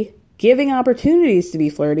flirty, giving opportunities to be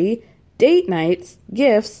flirty, date nights,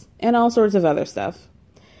 gifts, and all sorts of other stuff.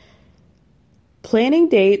 Planning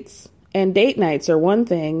dates and date nights are one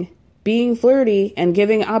thing. Being flirty and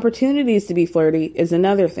giving opportunities to be flirty is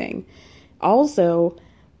another thing. Also,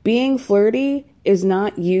 being flirty is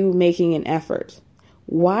not you making an effort.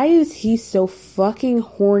 Why is he so fucking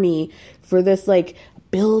horny for this, like,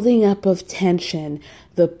 building up of tension,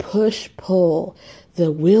 the push-pull,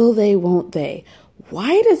 the will they, won't they?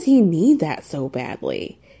 Why does he need that so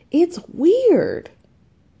badly? It's weird.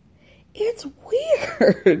 It's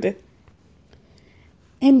weird.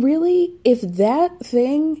 And really, if that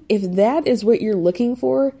is what you're looking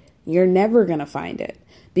for, you're never going to find it.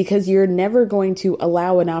 Because you're never going to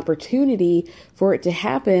allow an opportunity for it to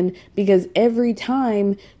happen, because every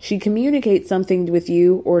time she communicates something with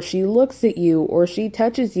you, or she looks at you, or she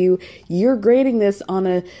touches you, you're grading this on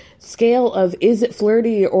a scale of is it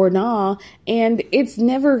flirty or not, and it's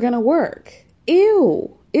never going to work.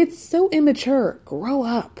 Ew, it's so immature. Grow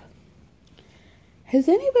up. Has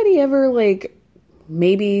anybody ever, like,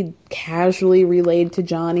 maybe casually relayed to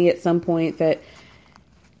Johnny at some point that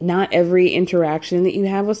not every interaction that you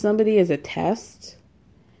have with somebody is a test?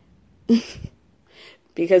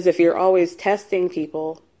 Because if you're always testing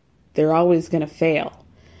people, they're always going to fail.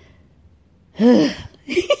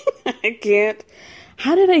 I can't.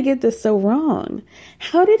 How did I get this so wrong?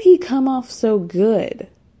 How did he come off so good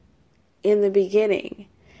in the beginning?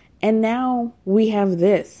 And now we have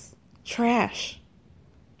this. Trash.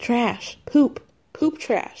 Poop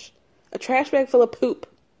trash. A trash bag full of poop.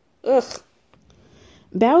 Ugh.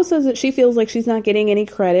 Bao says that she feels like she's not getting any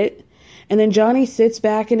credit. And then Johnny sits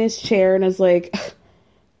back in his chair and is like,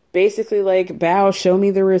 basically like, Bao, show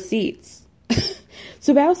me the receipts.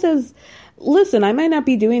 So Bao says, listen, I might not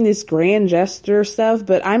be doing this grand gesture stuff,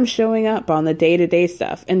 but I'm showing up on the day-to-day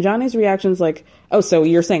stuff. And Johnny's reaction is like, oh, so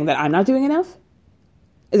you're saying that I'm not doing enough?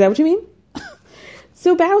 Is that what you mean?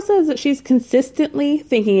 So Bao says that she's consistently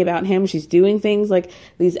thinking about him. She's doing things like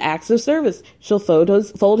these acts of service. She'll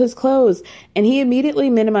fold his clothes. And he immediately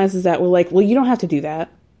minimizes that. We're like, well, you don't have to do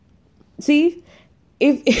that. See?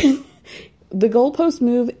 If the goalposts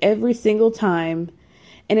move every single time.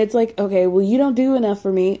 And it's like, okay, well, you don't do enough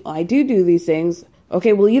for me. I do these things.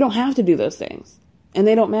 Okay, well, you don't have to do those things. And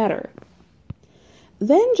they don't matter.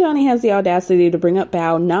 Then Johnny has the audacity to bring up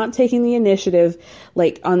Bao not taking the initiative,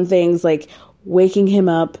 like, on things like waking him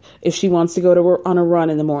up if she wants to go on a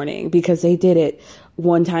run in the morning because they did it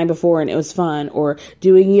one time before and it was fun, or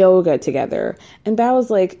doing yoga together. And Bao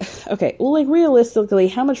was like, okay, well, like, realistically,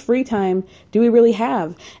 how much free time do we really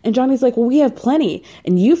have? And Johnny's like, well, we have plenty,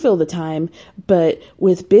 and you fill the time, but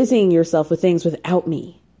with busying yourself with things without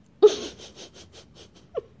me.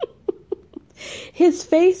 His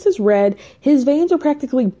face is red. His veins are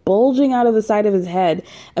practically bulging out of the side of his head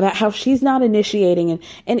about how she's not initiating.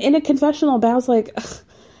 And in a confessional, Bao's like,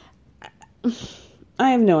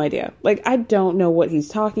 I have no idea. Like, I don't know what he's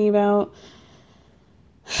talking about,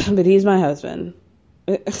 but he's my husband.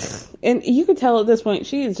 And you could tell at this point,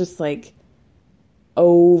 she is just like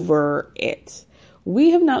over it.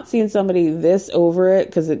 We have not seen somebody this over it,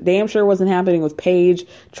 because it damn sure wasn't happening with Paige.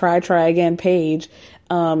 Try again, Paige.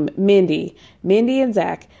 Mindy and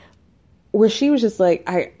Zach, where she was just like,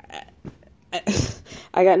 I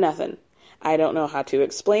got nothing. I don't know how to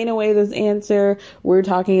explain away this answer. We're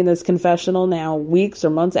talking in this confessional now, weeks or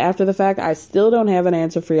months after the fact. I still don't have an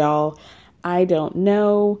answer for y'all. I don't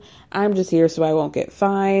know. I'm just here so I won't get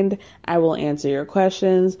fined. I will answer your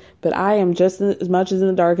questions, but I am just as much as in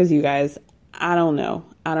the dark as you guys. I don't know.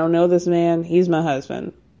 I don't know this man. He's my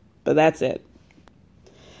husband, but that's it.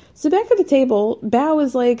 So back at the table, Bao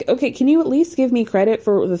is like, okay, can you at least give me credit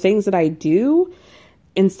for the things that I do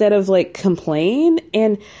instead of like complain?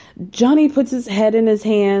 And Johnny puts his head in his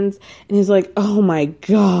hands and he's like, oh my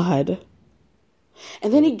God.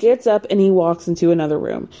 And then he gets up and he walks into another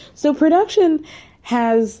room. So production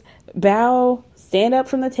has Bao stand up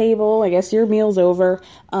from the table. I guess your meal's over.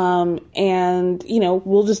 And, you know,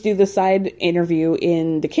 we'll just do the side interview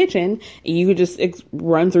in the kitchen. You could just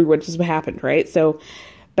run through what just happened, right? So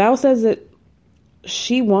Bao says that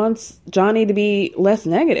she wants Johnny to be less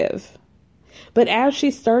negative. But as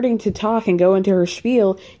she's starting to talk and go into her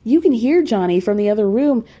spiel, you can hear Johnny from the other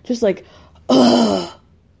room just like, ugh,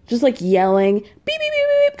 just like yelling, beep, beep,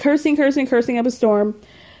 beep, beep, cursing up a storm.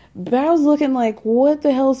 Bao's looking like, what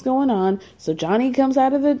the hell's going on? So Johnny comes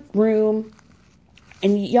out of the room.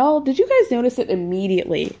 And y'all, did you guys notice it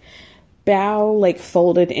immediately? Bao like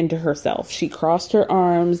folded into herself. She crossed her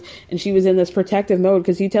arms and she was in this protective mode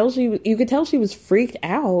because you could tell she was freaked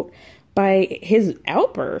out by his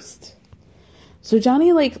outburst. So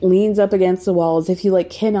Johnny like leans up against the wall as if he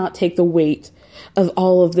like cannot take the weight of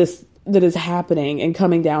all of this that is happening and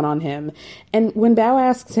coming down on him. And when Bao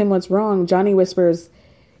asks him what's wrong, Johnny whispers,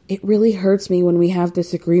 "It really hurts me when we have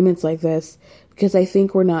disagreements like this because I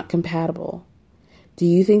think we're not compatible. Do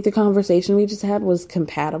you think the conversation we just had was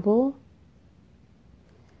compatible?"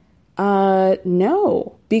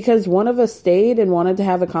 No, because one of us stayed and wanted to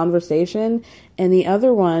have a conversation and the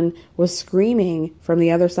other one was screaming from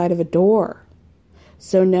the other side of a door.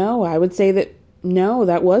 So no, I would say that no,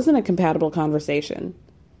 that wasn't a compatible conversation.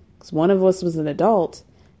 Because one of us was an adult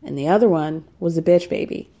and the other one was a bitch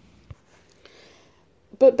baby.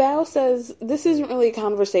 But Bao says this isn't really a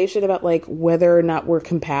conversation about like whether or not we're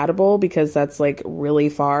compatible, because that's like really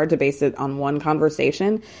far to base it on one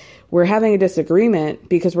conversation. We're having a disagreement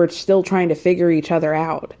because we're still trying to figure each other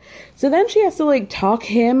out. So then she has to like talk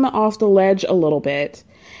him off the ledge a little bit.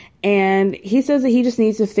 And he says that he just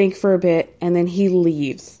needs to think for a bit and then he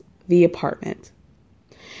leaves the apartment.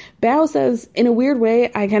 Bao says, in a weird way,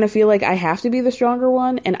 I kind of feel like I have to be the stronger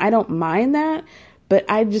one and I don't mind that, but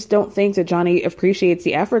I just don't think that Johnny appreciates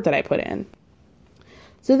the effort that I put in.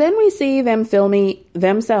 So then we see them filming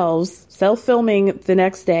themselves, self-filming the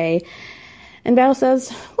next day. And Bao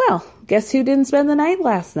says, well, guess who didn't spend the night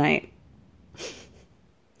last night?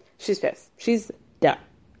 She's pissed. She's done.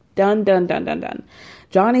 Done.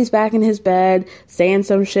 Johnny's back in his bed saying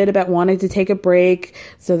some shit about wanting to take a break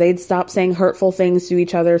so they'd stop saying hurtful things to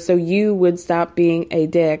each other so you would stop being a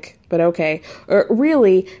dick. But okay. Or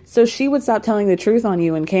really, so she would stop telling the truth on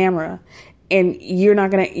you in camera. And you're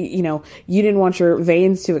not gonna, you know, you didn't want your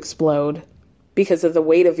veins to explode because of the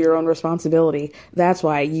weight of your own responsibility. That's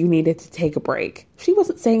why you needed to take a break. She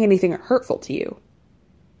wasn't saying anything hurtful to you.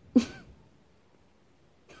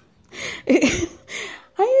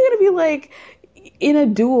 How are you going to be like, in a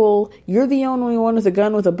duel, you're the only one with a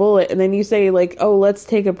gun with a bullet, and then you say like, oh, let's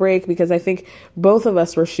take a break because I think both of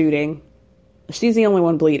us were shooting. She's the only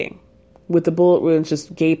one bleeding. with the bullet wounds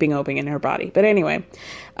just gaping open in her body. But anyway,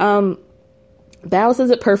 Bao says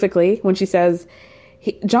it perfectly when she says,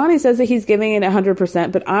 Johnny says that he's giving it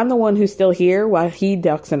 100%, but I'm the one who's still here while he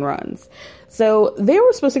ducks and runs. So they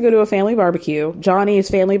were supposed to go to a family barbecue, Johnny's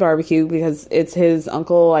family barbecue, because it's his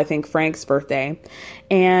uncle, I think Frank's birthday.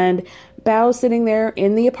 And Bao's sitting there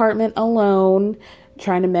in the apartment alone,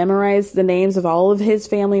 trying to memorize the names of all of his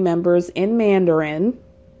family members in Mandarin.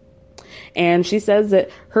 And she says that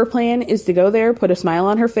her plan is to go there, put a smile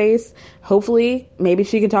on her face. Hopefully, maybe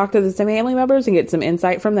she can talk to the family members and get some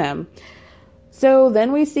insight from them. So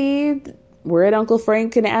then we see we're at Uncle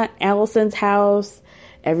Frank and Allison's house.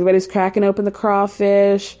 Everybody's cracking open the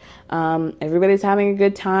crawfish. Everybody's having a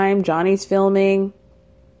good time. Johnny's filming.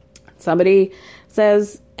 Somebody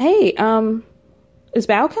says, hey, is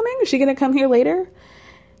Bao coming? Is she going to come here later?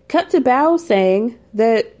 Cut to Bao saying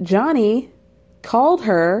that Johnny called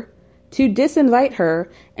her to disinvite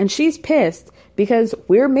her, and she's pissed because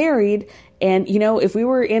we're married. And, you know, if we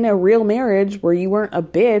were in a real marriage where you weren't a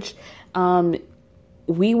bitch,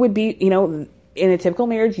 we would be, you know, in a typical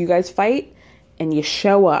marriage, you guys fight and you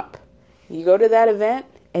show up. You go to that event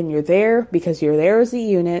and you're there because you're there as a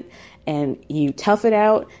unit, and you tough it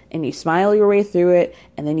out and you smile your way through it,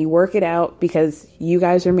 and then you work it out because you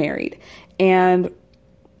guys are married. And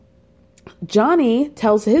Johnny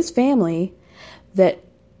tells his family that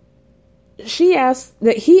he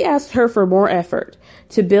asked her for more effort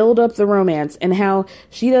to build up the romance, and how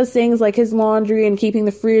she does things like his laundry and keeping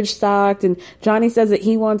the fridge stocked. And Johnny says that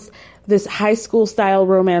he wants this high school style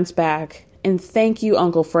romance back. And thank you,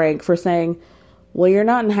 Uncle Frank, for saying, well, you're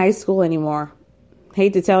not in high school anymore.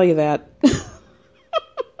 Hate to tell you that. And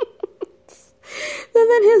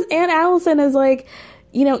then his Aunt Allison is like,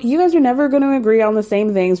 you know, you guys are never going to agree on the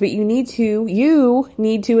same things, but you need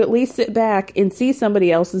to at least sit back and see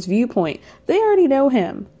somebody else's viewpoint. They already know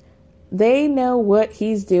him. They know what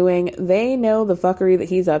he's doing. They know the fuckery that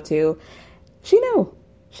he's up to. She knew.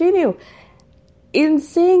 In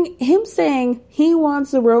saying he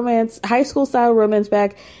wants the high school style romance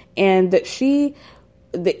back, and that he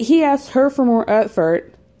asked her for more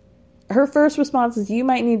effort, her first response is, you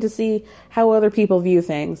might need to see how other people view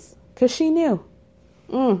things. Because she knew.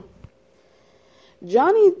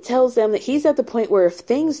 Johnny tells them that he's at the point where if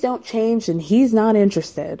things don't change, then he's not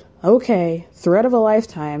interested. Okay, threat of a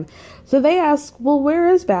lifetime. So they ask, well, where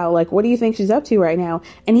is Bao? Like, what do you think she's up to right now?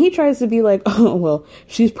 And he tries to be like, oh, well,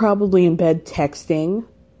 she's probably in bed texting.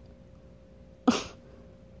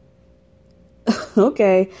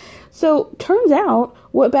 Okay. So turns out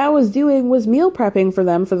what Bao was doing was meal prepping for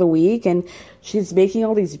them for the week. And she's making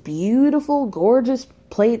all these beautiful, gorgeous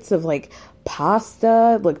plates of like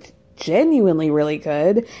pasta. It looked genuinely really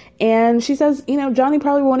good. And she says, you know, Johnny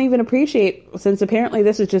probably won't even appreciate, since apparently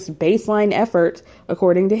this is just baseline effort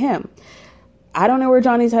according to him. I don't know where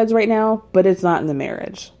Johnny's head's right now, but it's not in the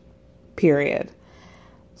marriage. Period.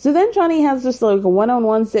 So then Johnny has just like a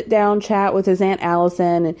one-on-one sit-down chat with his Aunt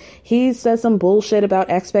Allison, and he says some bullshit about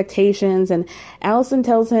expectations, and Allison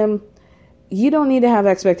tells him, you don't need to have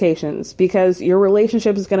expectations because your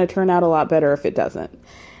relationship is going to turn out a lot better if it doesn't.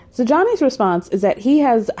 So Johnny's response is that he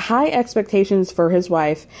has high expectations for his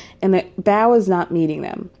wife and that Bao is not meeting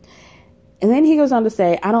them. And then he goes on to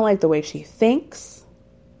say, I don't like the way she thinks.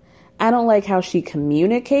 I don't like how she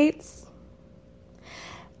communicates.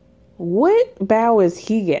 What Bao is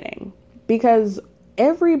he getting? Because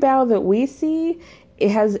every Bao that we see, it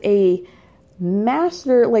has a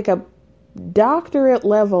master, like a doctorate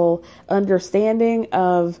level understanding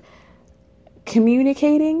of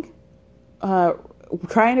communicating,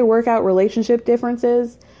 trying to work out relationship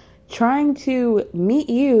differences, trying to meet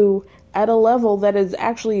you at a level that is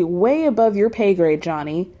actually way above your pay grade,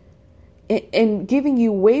 Johnny, and giving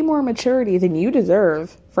you way more maturity than you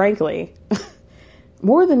deserve, frankly.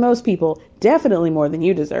 More than most people, definitely more than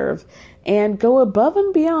you deserve, and go above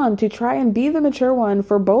and beyond to try and be the mature one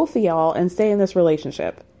for both of y'all and stay in this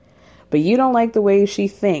relationship. But you don't like the way she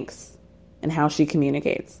thinks and how she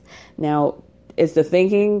communicates. Now, it's the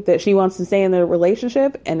thinking that she wants to stay in the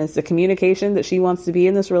relationship, and it's the communication that she wants to be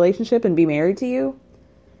in this relationship and be married to you,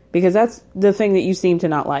 because that's the thing that you seem to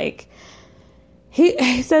not like.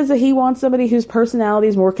 He says that he wants somebody whose personality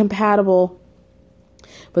is more compatible,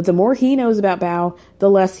 but the more he knows about Bao, the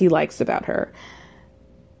less he likes about her.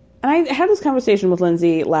 And I had this conversation with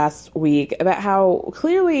Lindsay last week about how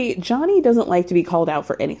clearly Johnny doesn't like to be called out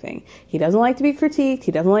for anything. He doesn't like to be critiqued.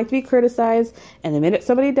 He doesn't like to be criticized. And the minute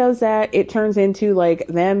somebody does that, it turns into like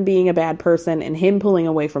them being a bad person and him pulling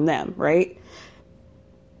away from them, right?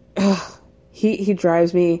 Ugh, he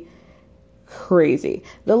drives me crazy.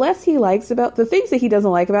 The less he likes about the things that he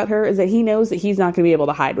doesn't like about her is that he knows that he's not going to be able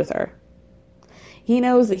to hide with her. He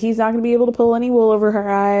knows that he's not going to be able to pull any wool over her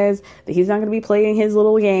eyes, that he's not going to be playing his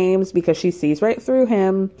little games because she sees right through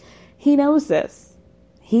him. He knows this.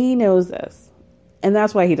 He knows this. And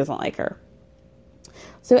that's why he doesn't like her.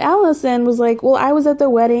 So Allison was like, well, I was at the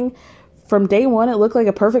wedding. From day one, it looked like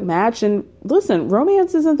a perfect match. And listen,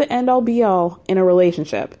 romance isn't the end all be all in a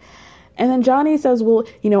relationship. And then Johnny says, well,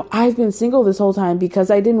 I've been single this whole time because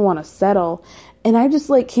I didn't want to settle. And I just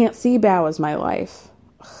can't see Bao as my life.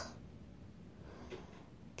 Ugh.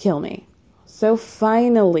 Kill me. So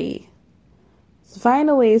finally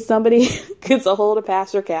somebody gets a hold of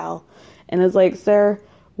Pastor Cal and is like, sir,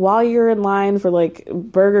 while you're in line for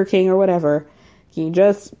Burger King or whatever, can you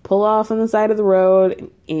just pull off on the side of the road?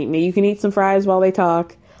 You can eat some fries while they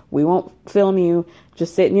talk. We won't film you.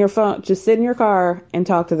 Just sit in your phone. Just sit in your car and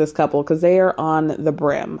talk to this couple because they are on the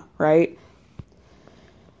brim, right?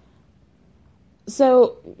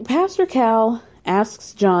 So Pastor Cal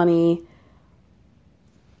asks Johnny,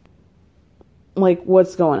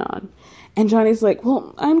 what's going on? And Johnny's like,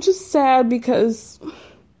 well, I'm just sad because...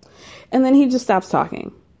 And then he just stops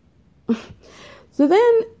talking. So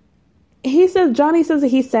then Johnny says that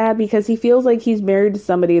he's sad because he feels like he's married to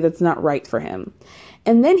somebody that's not right for him.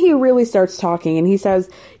 And then he really starts talking and he says,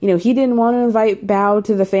 he didn't want to invite Bao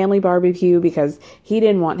to the family barbecue because he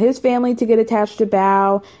didn't want his family to get attached to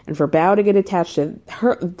Bao and for Bao to get attached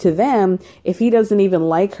to them if he doesn't even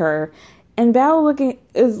like her. And Bao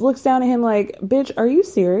looks down at him like, bitch, are you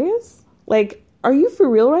serious? Are you for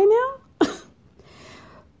real right now?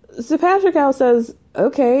 So Pastor Cal says,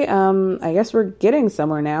 okay, I guess we're getting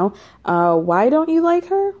somewhere now. Why don't you like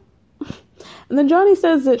her? And then Johnny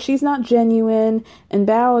says that she's not genuine. And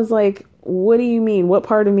Bao is like, what do you mean? What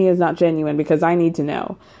part of me is not genuine? Because I need to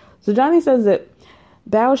know. So Johnny says that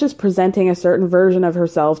Bao is just presenting a certain version of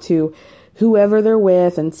herself to whoever they're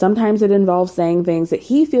with. And sometimes it involves saying things that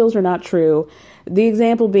he feels are not true. The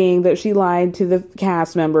example being that she lied to the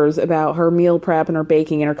cast members about her meal prep and her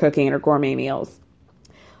baking and her cooking and her gourmet meals.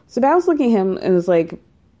 So Bao's looking at him and is like,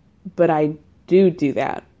 but I do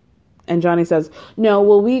that. And Johnny says, no,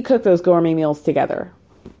 well, we cook those gourmet meals together.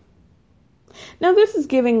 Now, this is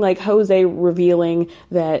giving Jose revealing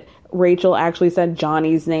that Rachel actually said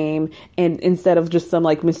Johnny's name and instead of just some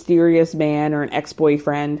mysterious man or an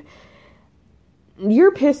ex-boyfriend.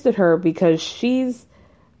 You're pissed at her because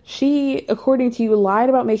she, according to you, lied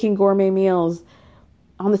about making gourmet meals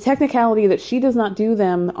on the technicality that she does not do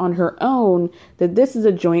them on her own, that this is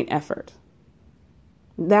a joint effort.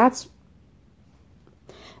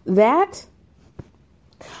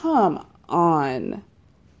 Come on.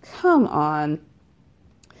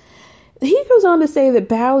 He goes on to say that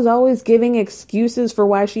Bao's always giving excuses for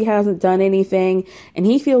why she hasn't done anything, and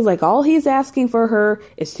he feels like all he's asking for her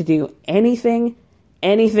is to do anything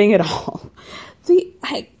at all. See,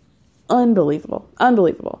 unbelievable.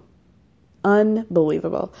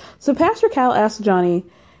 So Pastor Cal asks Johnny,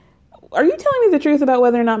 are you telling me the truth about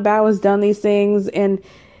whether or not Bao has done these things? And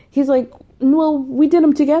he's like, well, we did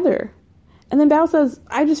them together. And then Bao says,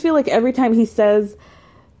 I just feel like every time he says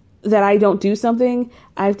that I don't do something,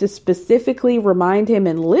 I have to specifically remind him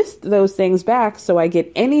and list those things back so I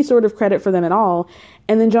get any sort of credit for them at all.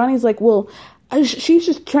 And then Johnny's like, well, she's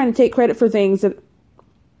just trying to take credit for things that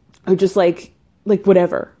are just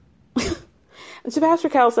whatever. And so Pastor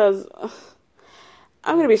Cal says,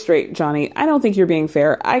 I'm going to be straight, Johnny. I don't think you're being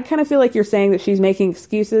fair. I kind of feel like you're saying that she's making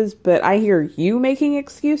excuses, but I hear you making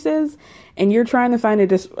excuses, and you're trying to find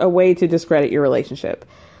a way to discredit your relationship.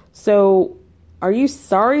 So, are you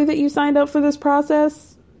sorry that you signed up for this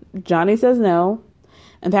process? Johnny says no.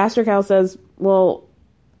 And Pastor Cal says, well,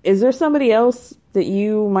 is there somebody else that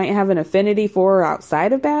you might have an affinity for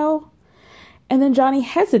outside of Bao? And then Johnny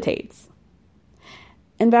hesitates.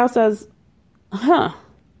 And Bao says, I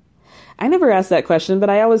never asked that question, but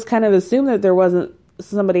I always kind of assumed that there wasn't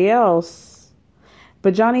somebody else.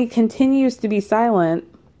 But Johnny continues to be silent.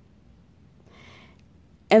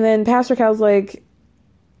 And then Pastor Cal's like,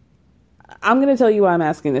 I'm going to tell you why I'm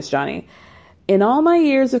asking this, Johnny. In all my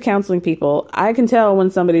years of counseling people, I can tell when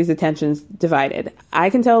somebody's attention's divided. I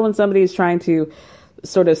can tell when somebody's trying to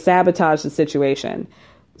sort of sabotage the situation.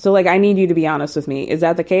 So, I need you to be honest with me. Is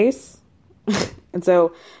that the case? And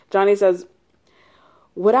so Johnny says,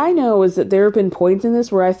 what I know is that there have been points in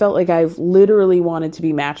this where I felt like I've literally wanted to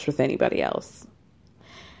be matched with anybody else.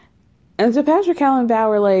 And so Pastor Cal and Bao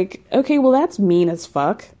are like, okay, well, that's mean as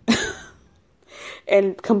fuck.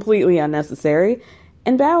 And completely unnecessary.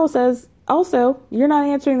 And Bao says, also, you're not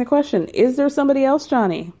answering the question. Is there somebody else,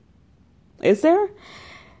 Johnny? Is there?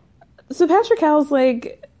 So Pastor Cal's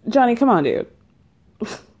like, Johnny, come on, dude.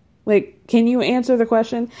 Can you answer the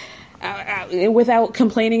question? without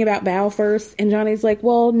complaining about Bao first. And Johnny's like,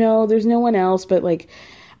 well, no, there's no one else, but like,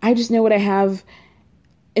 I just know what I have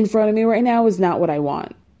in front of me right now is not what I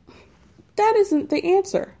want. That isn't the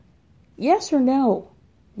answer. Yes or no,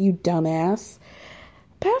 you dumbass.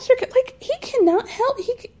 Pastor, like, he cannot help.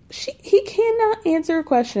 He cannot answer a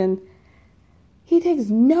question. He takes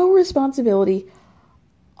no responsibility.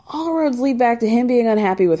 All roads lead back to him being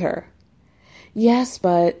unhappy with her. Yes,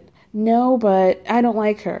 but no, but I don't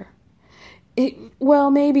like her.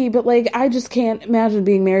 Well, maybe, but like, I just can't imagine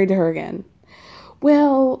being married to her again.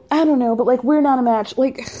 Well, I don't know, but like, we're not a match.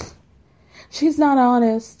 Like, she's not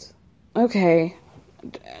honest. Okay.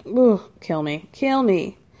 Ugh, kill me.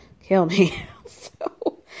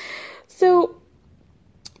 So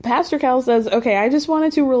Pastor Cal says, okay, I just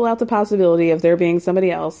wanted to rule out the possibility of there being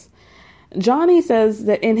somebody else. Johnny says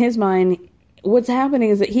that in his mind, what's happening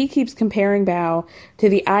is that he keeps comparing Bao to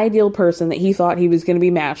the ideal person that he thought he was going to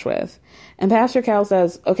be matched with. And Pastor Cal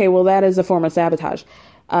says, okay, well, that is a form of sabotage.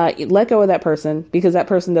 Let go of that person because that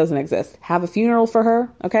person doesn't exist. Have a funeral for her,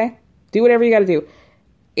 okay? Do whatever you got to do.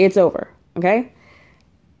 It's over, okay?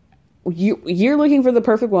 You're looking for the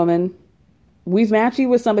perfect woman. We've matched you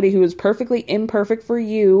with somebody who is perfectly imperfect for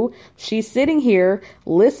you. She's sitting here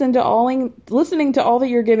listening to all that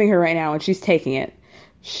you're giving her right now, and she's taking it.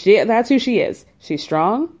 That's who she is. She's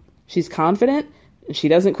strong, she's confident, and she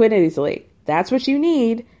doesn't quit easily. That's what you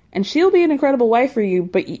need, and she'll be an incredible wife for you,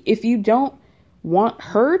 but if you don't want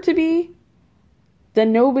her to be,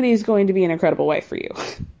 then nobody's going to be an incredible wife for you.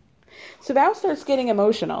 So Bao starts getting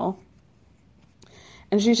emotional.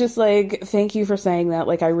 And she's just like, thank you for saying that.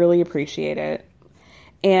 Like, I really appreciate it.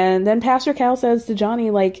 And then Pastor Cal says to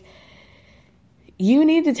Johnny, like, you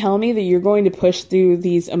need to tell me that you're going to push through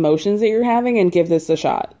these emotions that you're having and give this a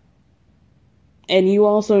shot. And you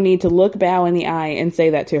also need to look Bao in the eye and say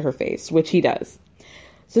that to her face, which he does.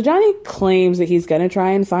 So Johnny claims that he's going to try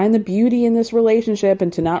and find the beauty in this relationship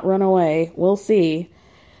and to not run away. We'll see.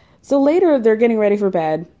 So later, they're getting ready for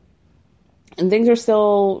bed. And things are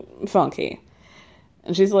still funky.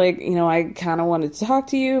 And she's like, I kind of wanted to talk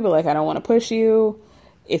to you, but like, I don't want to push you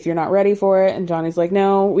if you're not ready for it. And Johnny's like,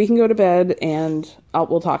 no, we can go to bed and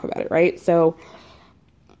we'll talk about it. Right. So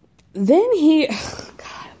then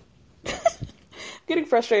God, getting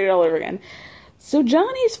frustrated all over again. So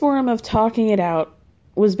Johnny's form of talking it out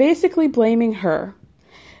was basically blaming her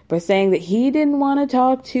by saying that he didn't want to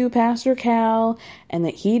talk to Pastor Cal and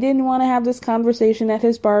that he didn't want to have this conversation at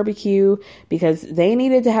his barbecue because they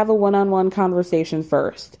needed to have a one-on-one conversation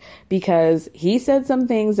first because he said some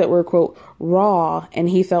things that were, quote, raw, and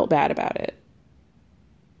he felt bad about it.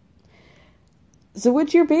 So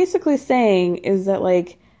what you're basically saying is that,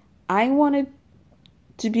 like, I wanted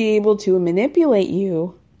to be able to manipulate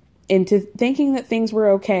you into thinking that things were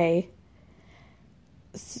okay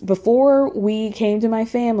before we came to my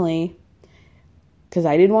family, because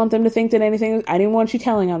I didn't want them to think that anything, I didn't want you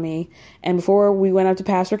telling on me, and before we went up to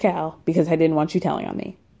Pastor Cal, because I didn't want you telling on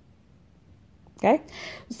me. Okay?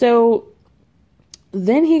 So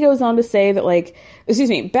then he goes on to say that, like,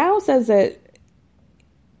 Bao says that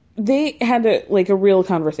they had a real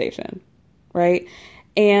conversation, right?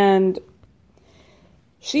 And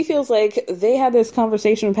she feels like they had this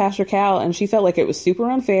conversation with Pastor Cal and she felt like it was super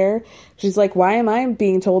unfair. She's like, why am I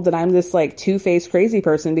being told that I'm this like two-faced crazy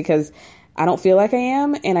person? Because I don't feel like I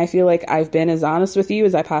am. And I feel like I've been as honest with you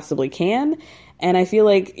as I possibly can. And I feel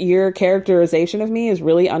like your characterization of me is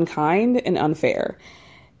really unkind and unfair.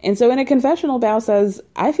 And so in a confessional, Bao says,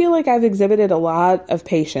 I feel like I've exhibited a lot of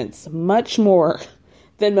patience, much more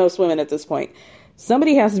than most women at this point.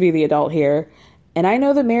 Somebody has to be the adult here. And I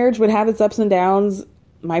know that marriage would have its ups and downs.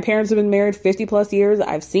 My parents have been married 50 plus years.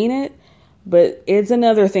 I've seen it, but it's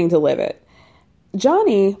another thing to live it.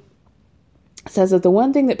 Johnny says that the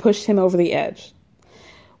one thing that pushed him over the edge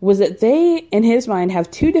was that they, in his mind,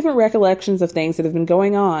 have two different recollections of things that have been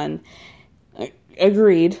going on.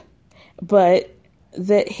 Agreed. But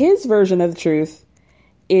that his version of the truth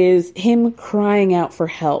is him crying out for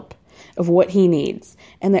help of what he needs.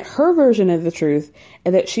 And that her version of the truth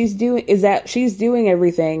is that she's doing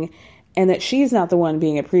everything and that she's not the one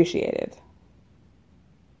being appreciated.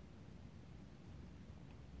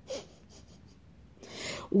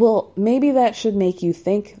 Well, maybe that should make you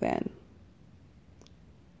think then.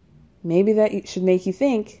 Maybe that should make you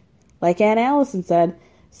think, like Aunt Allison said,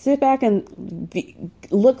 sit back and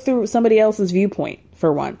look through somebody else's viewpoint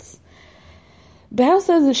for once. Bao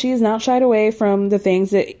says that she has not shied away from the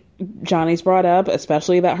things that Johnny's brought up,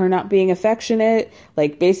 especially about her not being affectionate.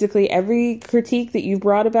 Like, basically every critique that you've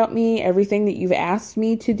brought about me, everything that you've asked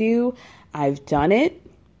me to do, I've done it.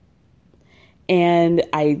 And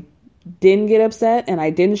I didn't get upset and I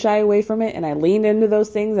didn't shy away from it and I leaned into those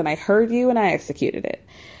things and I heard you and I executed it.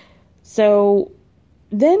 So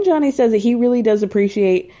then Johnny says that he really does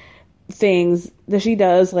appreciate things that she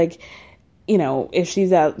does, like, you know, if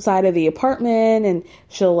she's outside of the apartment and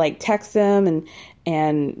she'll like text him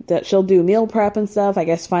and that she'll do meal prep and stuff. I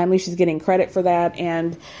guess finally she's getting credit for that.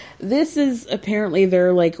 And this is apparently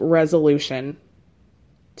their like resolution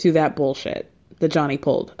to that bullshit that Johnny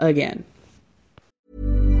pulled again.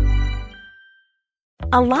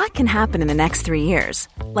 A lot can happen in the next 3 years.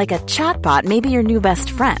 Like a chatbot may be your new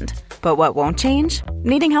best friend. But what won't change?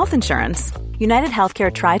 Needing health insurance. United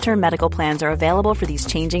Healthcare Tri-Term Medical Plans are available for these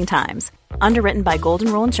changing times. Underwritten by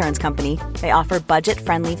Golden Rule Insurance Company, they offer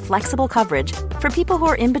budget-friendly, flexible coverage for people who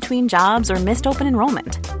are in between jobs or missed open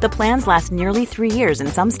enrollment. The plans last nearly 3 years in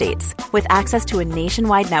some states, with access to a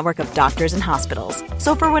nationwide network of doctors and hospitals.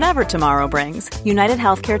 So for whatever tomorrow brings, United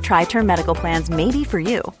Healthcare Tri-Term Medical Plans may be for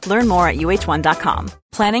you. Learn more at uh1.com.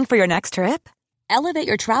 Planning for your next trip? Elevate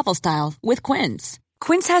your travel style with Quince.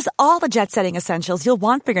 Quince has all the jet-setting essentials you'll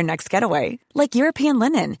want for your next getaway, like European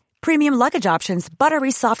linen, premium luggage options, buttery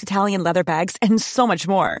soft Italian leather bags, and so much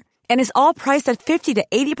more. And is all priced at 50 to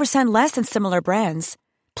 80% less than similar brands.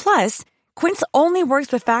 Plus, Quince only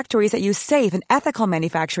works with factories that use safe and ethical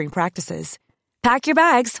manufacturing practices. Pack your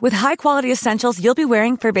bags with high-quality essentials you'll be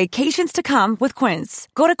wearing for vacations to come with Quince.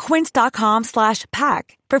 Go to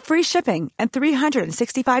quince.com/pack for free shipping and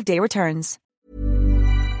 365-day returns.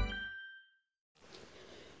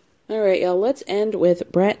 All right, y'all, let's end with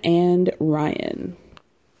Brett and Ryan.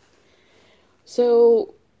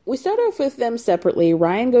 So we start off with them separately.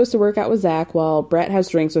 Ryan goes to work out with Zach while Brett has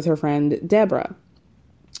drinks with her friend Deborah.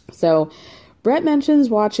 So Brett mentions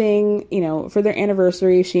watching, you know, for their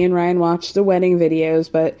anniversary, she and Ryan watched the wedding videos,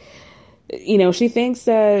 but, you know, she thinks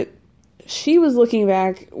that she was looking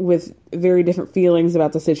back with very different feelings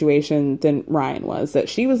about the situation than Ryan was. That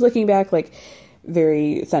she was looking back like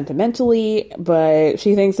very sentimentally, but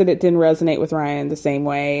she thinks that it didn't resonate with Ryan the same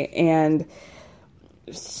way. And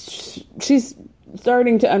she's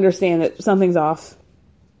starting to understand that something's off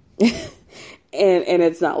and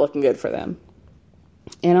it's not looking good for them.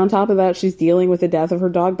 And on top of that, she's dealing with the death of her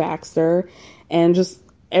dog Baxter, and just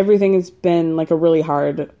everything has been like a really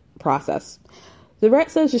hard process. The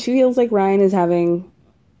Brett says that she feels like Ryan is having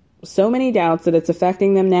so many doubts that it's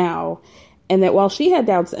affecting them now, and that while she had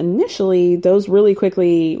doubts initially, those really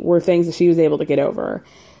quickly were things that she was able to get over.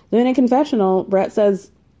 Then in confessional, Brett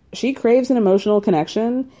says she craves an emotional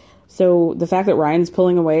connection, so the fact that Ryan's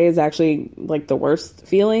pulling away is actually like the worst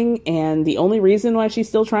feeling, and the only reason why she's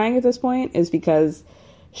still trying at this point is because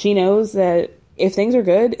she knows that if things are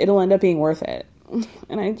good, it'll end up being worth it.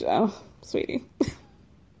 And sweetie.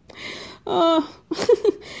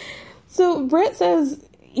 So Brett says,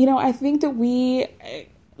 you know, I think that me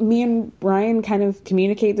and Ryan kind of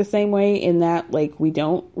communicate the same way in that, like, we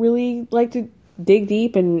don't really like to dig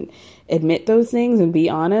deep and admit those things and be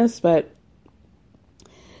honest, but,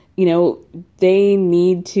 you know, they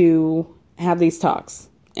need to have these talks.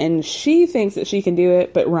 And she thinks that she can do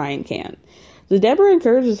it, but Ryan can't. So Deborah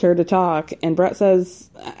encourages her to talk, and Brett says,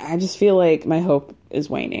 I just feel like my hope is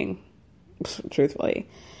waning, truthfully.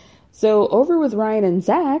 So over with Ryan and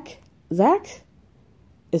Zach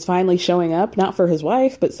is finally showing up, not for his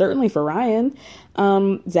wife, but certainly for Ryan.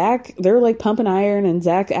 Zach, they're like pumping iron, and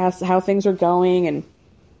Zach asks how things are going, and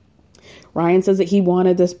Ryan says that he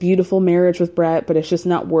wanted this beautiful marriage with Brett, but it's just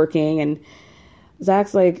not working. And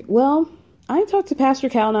Zach's like, well, I talked to Pastor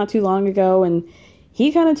Cal not too long ago, and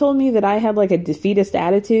he kind of told me that I had like a defeatist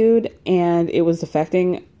attitude, and it was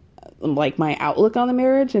affecting like my outlook on the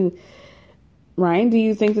marriage. And Ryan, do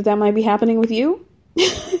you think that might be happening with you?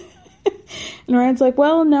 And Ryan's like,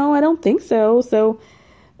 well, no, I don't think so. So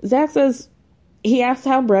Zach says, he asks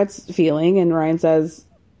how Brett's feeling, and Ryan says,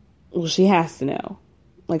 well, she has to know.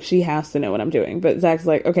 Like, she has to know what I'm doing. But Zach's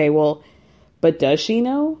like, okay, well, but does she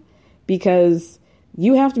know? Because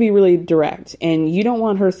you have to be really direct, and you don't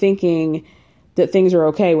want her thinking that things are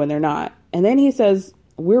okay when they're not. And then he says,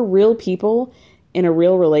 we're real people in a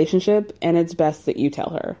real relationship, and it's best that you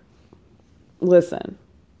tell her. Listen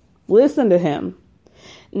to him.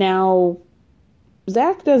 Now,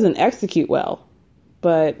 Zach doesn't execute well,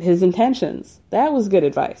 but his intentions, that was good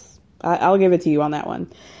advice. I'll give it to you on that one.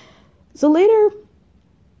 So later,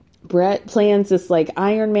 Brett plans this like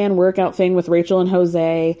Iron Man workout thing with Rachel and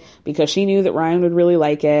Jose because she knew that Ryan would really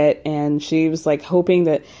like it, and she was like hoping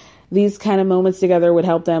that these kind of moments together would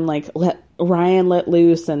help them like let Ryan let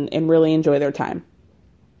loose and really enjoy their time.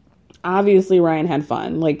 Obviously, Ryan had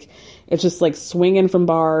fun. Like, it's just like swinging from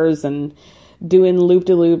bars and doing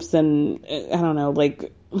loop-de-loops and I don't know,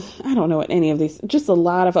 like I don't know what any of these, just a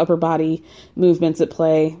lot of upper body movements at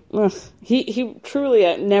play. Ugh. He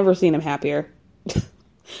truly, never seen him happier.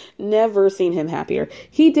 Never seen him happier.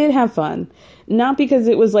 He did have fun. Not because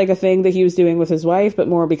it was like a thing that he was doing with his wife, but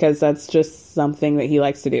more because that's just something that he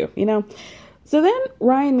likes to do, you know? So then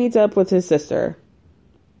Ryan meets up with his sister.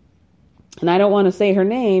 And I don't want to say her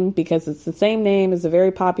name because it's the same name as a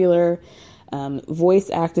very popular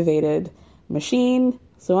voice-activated machine.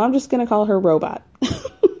 So I'm just going to call her Robot.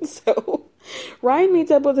 So Ryan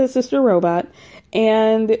meets up with his sister Robot,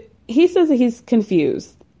 and he says that he's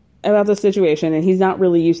confused about the situation and he's not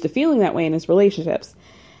really used to feeling that way in his relationships.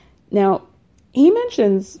 Now, he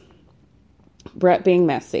mentions Brett being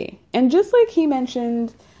messy. And just like he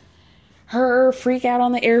mentioned her freak out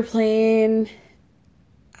on the airplane,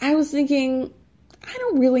 I was thinking, I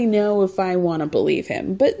don't really know if I want to believe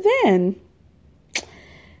him. But then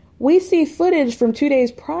we see footage from 2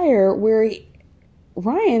 days prior where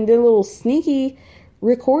Ryan did a little sneaky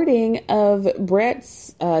recording of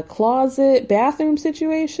Brett's closet bathroom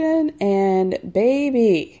situation, and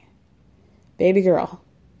baby girl,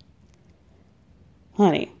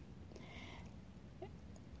 honey,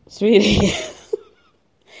 sweetie,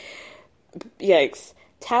 yikes,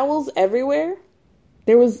 towels everywhere.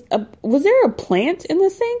 Was there a plant in the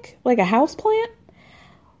sink? Like a house plant?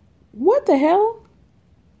 What the hell?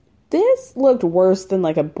 This looked worse than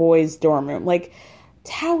like a boy's dorm room. Like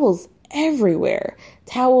towels everywhere.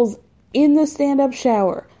 Towels in the stand-up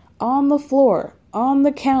shower, on the floor, on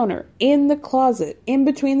the counter, in the closet, in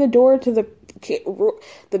between the door to the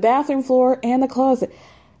bathroom floor and the closet.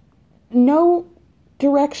 No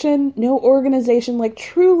direction, no organization, like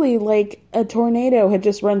truly like a tornado had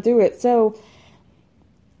just run through it. So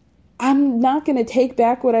I'm not going to take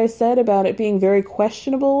back what I said about it being very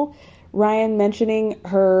questionable, Ryan mentioning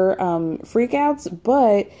her freakouts,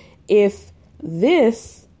 but if the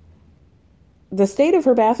state of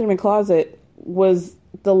her bathroom and closet was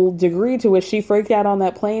the degree to which she freaked out on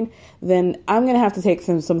that plane, then I'm going to have to take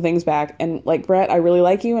some things back. And like, Brett, I really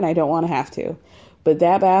like you and I don't want to have to. But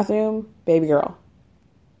that bathroom, baby girl,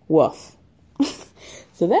 woof.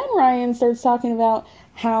 So then Ryan starts talking about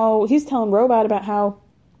how he's telling Robot about how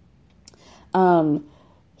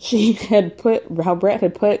Brett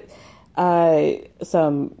had put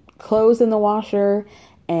some clothes in the washer,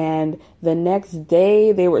 and the next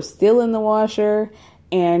day they were still in the washer.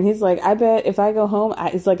 And he's like, I bet if I go home,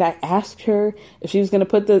 I asked her if she was going to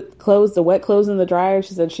put the wet clothes in the dryer.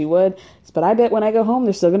 She said she would. But I bet when I go home,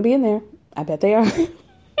 they're still going to be in there. I bet they are.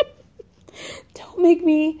 Don't make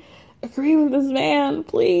me agree with this man,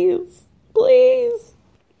 please. Please.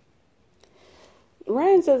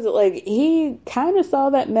 Ryan says that, like, he kind of saw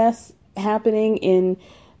that mess happening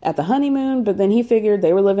at the honeymoon, but then he figured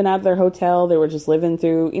they were living out of their hotel. They were just living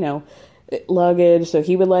through, luggage, so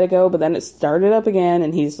he would let it go, but then it started up again,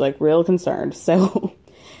 and he's, like, real concerned. So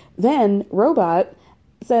then Robot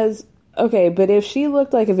says, okay, but if she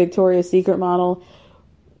looked like a Victoria's Secret model,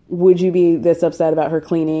 would you be this upset about her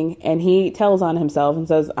cleaning? And he tells on himself and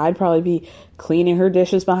says, I'd probably be cleaning her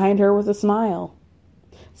dishes behind her with a smile.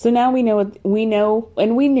 So now we knew,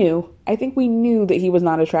 I think we knew that he was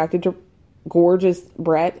not attracted to gorgeous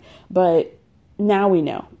Brett, but now we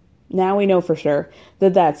know. Now we know for sure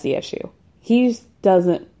that that's the issue. He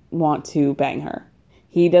doesn't want to bang her.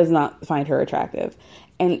 He does not find her attractive.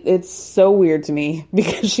 And it's so weird to me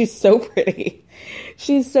because she's so pretty.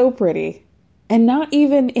 She's so pretty. And not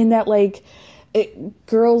even in that, like,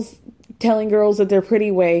 girls telling girls that they're pretty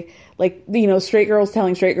way, like, straight girls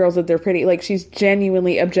telling straight girls that they're pretty. Like, she's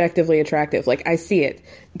genuinely, objectively attractive. Like, I see it.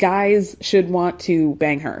 Guys should want to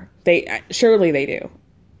bang her. Surely they do.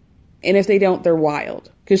 And if they don't, they're wild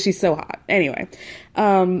because she's so hot. Anyway,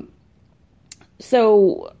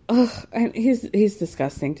 he's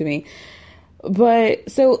disgusting to me. But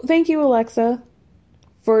so thank you, Alexa,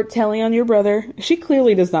 for telling on your brother. She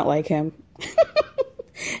clearly does not like him.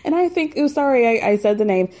 And I think, sorry, I said the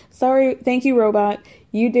name. Sorry, thank you, Robot.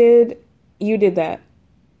 You did that.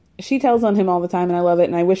 She tells on him all the time, and I love it,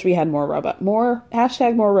 and I wish we had more Robot. More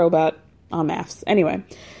Robot on maths. Anyway,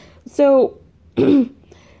 so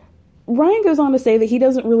Ryan goes on to say that he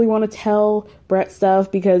doesn't really want to tell Brett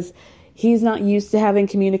stuff because he's not used to having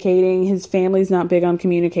communicating. His family's not big on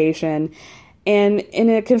communication. And in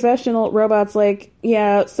a confessional, Robot's like,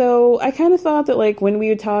 yeah, so I kind of thought that, like, when we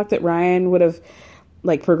would talk that Ryan would have,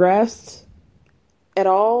 like, progressed at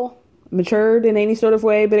all, matured in any sort of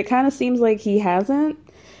way, but it kind of seems like he hasn't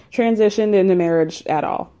transitioned into marriage at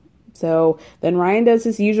all. So then Ryan does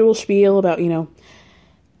his usual spiel about,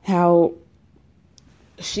 how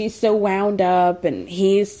she's so wound up and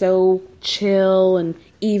he's so chill and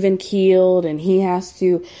even keeled, and he has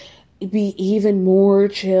to be even more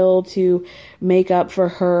chill to make up for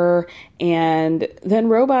her. And then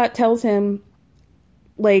Robot tells him,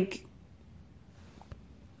 like,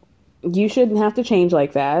 you shouldn't have to change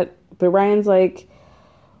like that. But Ryan's like,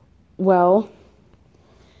 well,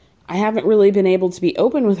 I haven't really been able to be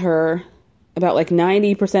open with her about like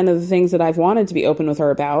 90% of the things that I've wanted to be open with her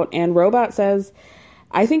about. And Robot says,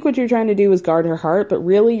 I think what you're trying to do is guard her heart, but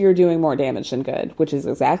really you're doing more damage than good, which is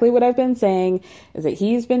exactly what I've been saying, is that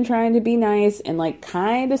he's been trying to be nice and like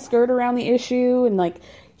kind of skirt around the issue. And like,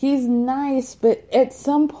 he's nice, but at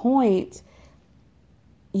some point,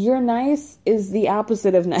 your nice is the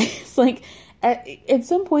opposite of nice. Like, at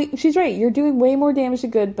some point, she's right. You're doing way more damage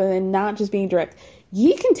than good, but then not just being direct.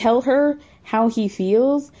 He can tell her how he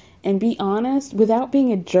feels and be honest without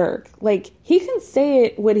being a jerk. Like, he can say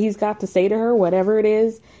it, what he's got to say to her, whatever it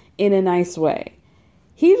is, in a nice way.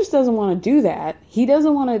 He just doesn't want to do that. He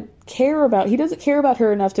doesn't care about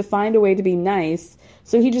her enough to find a way to be nice.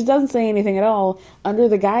 So he just doesn't say anything at all under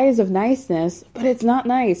the guise of niceness, but it's not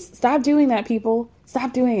nice. Stop doing that, people.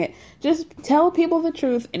 Stop doing it. Just tell people the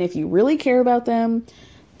truth. And if you really care about them,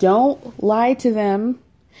 don't lie to them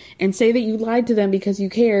and say that you lied to them because you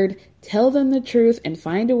cared. Tell them the truth and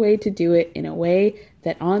find a way to do it in a way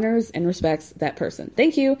that honors and respects that person.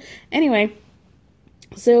 Thank you. Anyway,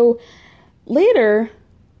 so later,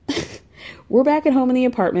 we're back at home in the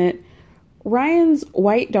apartment. Ryan's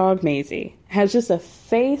white dog, Maisie, has just a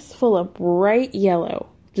face full of bright yellow,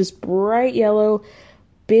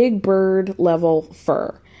 big bird level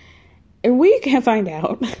fur. And we can find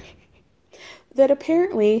out that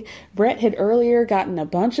apparently Brett had earlier gotten a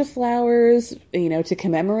bunch of flowers, to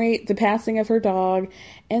commemorate the passing of her dog.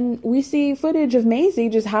 And we see footage of Maisie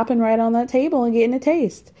just hopping right on that table and getting a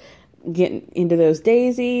taste. Getting into those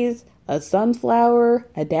daisies, a sunflower,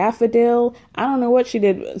 a daffodil. I don't know what she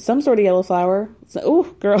did. Some sort of yellow flower. So,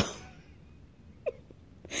 ooh, girl.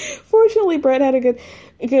 Fortunately, Brett had a good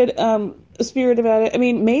spirit about it. I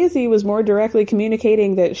mean, Maisie was more directly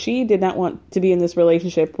communicating that she did not want to be in this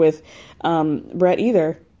relationship with Brett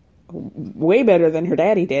either. Way better than her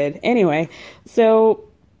daddy did. Anyway, so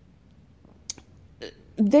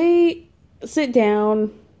they sit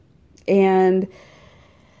down and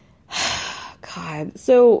God.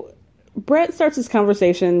 So Brett starts this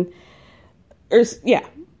conversation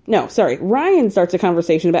Ryan starts a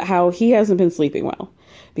conversation about how he hasn't been sleeping well.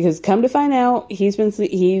 Because come to find out,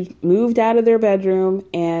 he moved out of their bedroom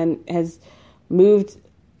and has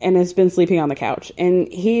been sleeping on the couch. And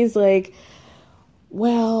he's like,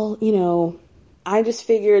 well, I just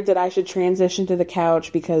figured that I should transition to the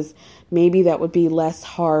couch because maybe that would be less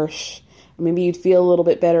harsh. Maybe you'd feel a little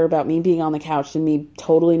bit better about me being on the couch than me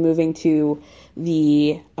totally moving to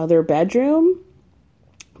the other bedroom.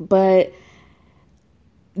 But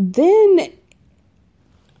then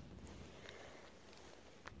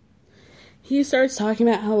he starts talking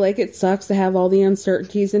about how, like, it sucks to have all the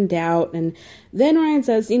uncertainties and doubt. And then Ryan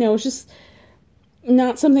says, it's just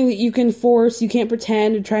not something that you can force. You can't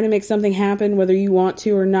pretend to try to make something happen whether you want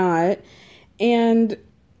to or not. And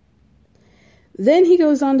then he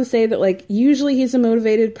goes on to say that, like, usually he's a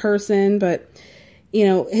motivated person, but,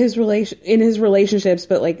 in his relationships,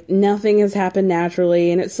 but, like, nothing has happened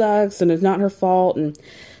naturally and it sucks and it's not her fault. And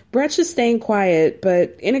Brett's just staying quiet,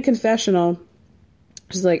 but in a confessional,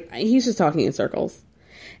 she's like, he's just talking in circles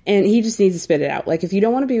and he just needs to spit it out. Like, if you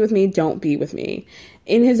don't want to be with me, don't be with me.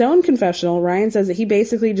 In his own confessional, Ryan says that he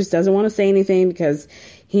basically just doesn't want to say anything because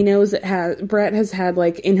he knows that Brett has had,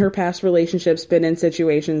 like, in her past relationships, been in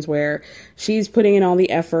situations where she's putting in all the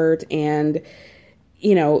effort and,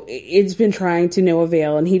 it's been trying to no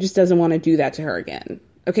avail, and he just doesn't want to do that to her again.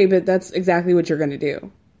 Okay, but that's exactly what you're going to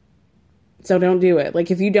do. So don't do it. Like,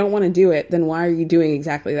 if you don't want to do it, then why are you doing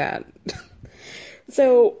exactly that?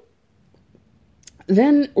 So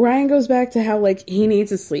then Ryan goes back to how, like, he needs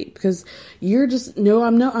to sleep because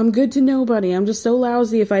I'm good to nobody. I'm just so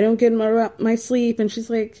lousy if I don't get my sleep. And she's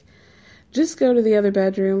like, just go to the other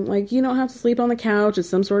bedroom. Like, you don't have to sleep on the couch. It's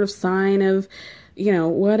some sort of sign of,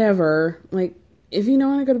 whatever. Like, if you don't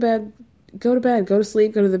want to go to bed, go to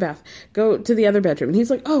sleep, go to the bath, go to the other bedroom. And he's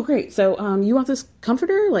like, oh, great. So, you want this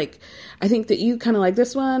comforter? Like, I think that you kind of like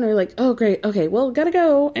this one, or like, oh, great. Okay, well, gotta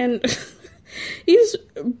go. And he's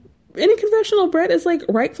in a confessional. Brett is, like,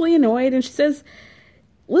 rightfully annoyed. And she says,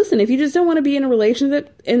 listen, if you just don't want to be in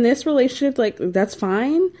this relationship, like, that's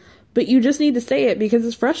fine. But you just need to say it because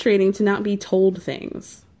it's frustrating to not be told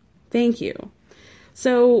things. Thank you.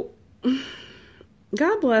 So,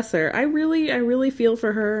 God bless her. I really feel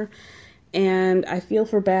for her. And I feel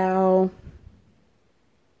for Bao.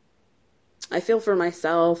 I feel for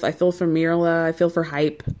myself. I feel for Mirla. I feel for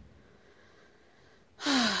Hype.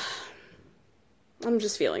 I'm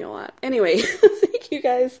just feeling a lot. Anyway, thank you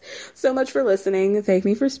guys so much for listening. Thank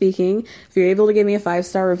me for speaking. If you're able to give me a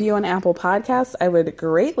 5-star review on Apple Podcasts, I would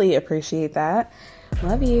greatly appreciate that.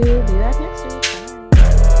 Love you. Be back next week.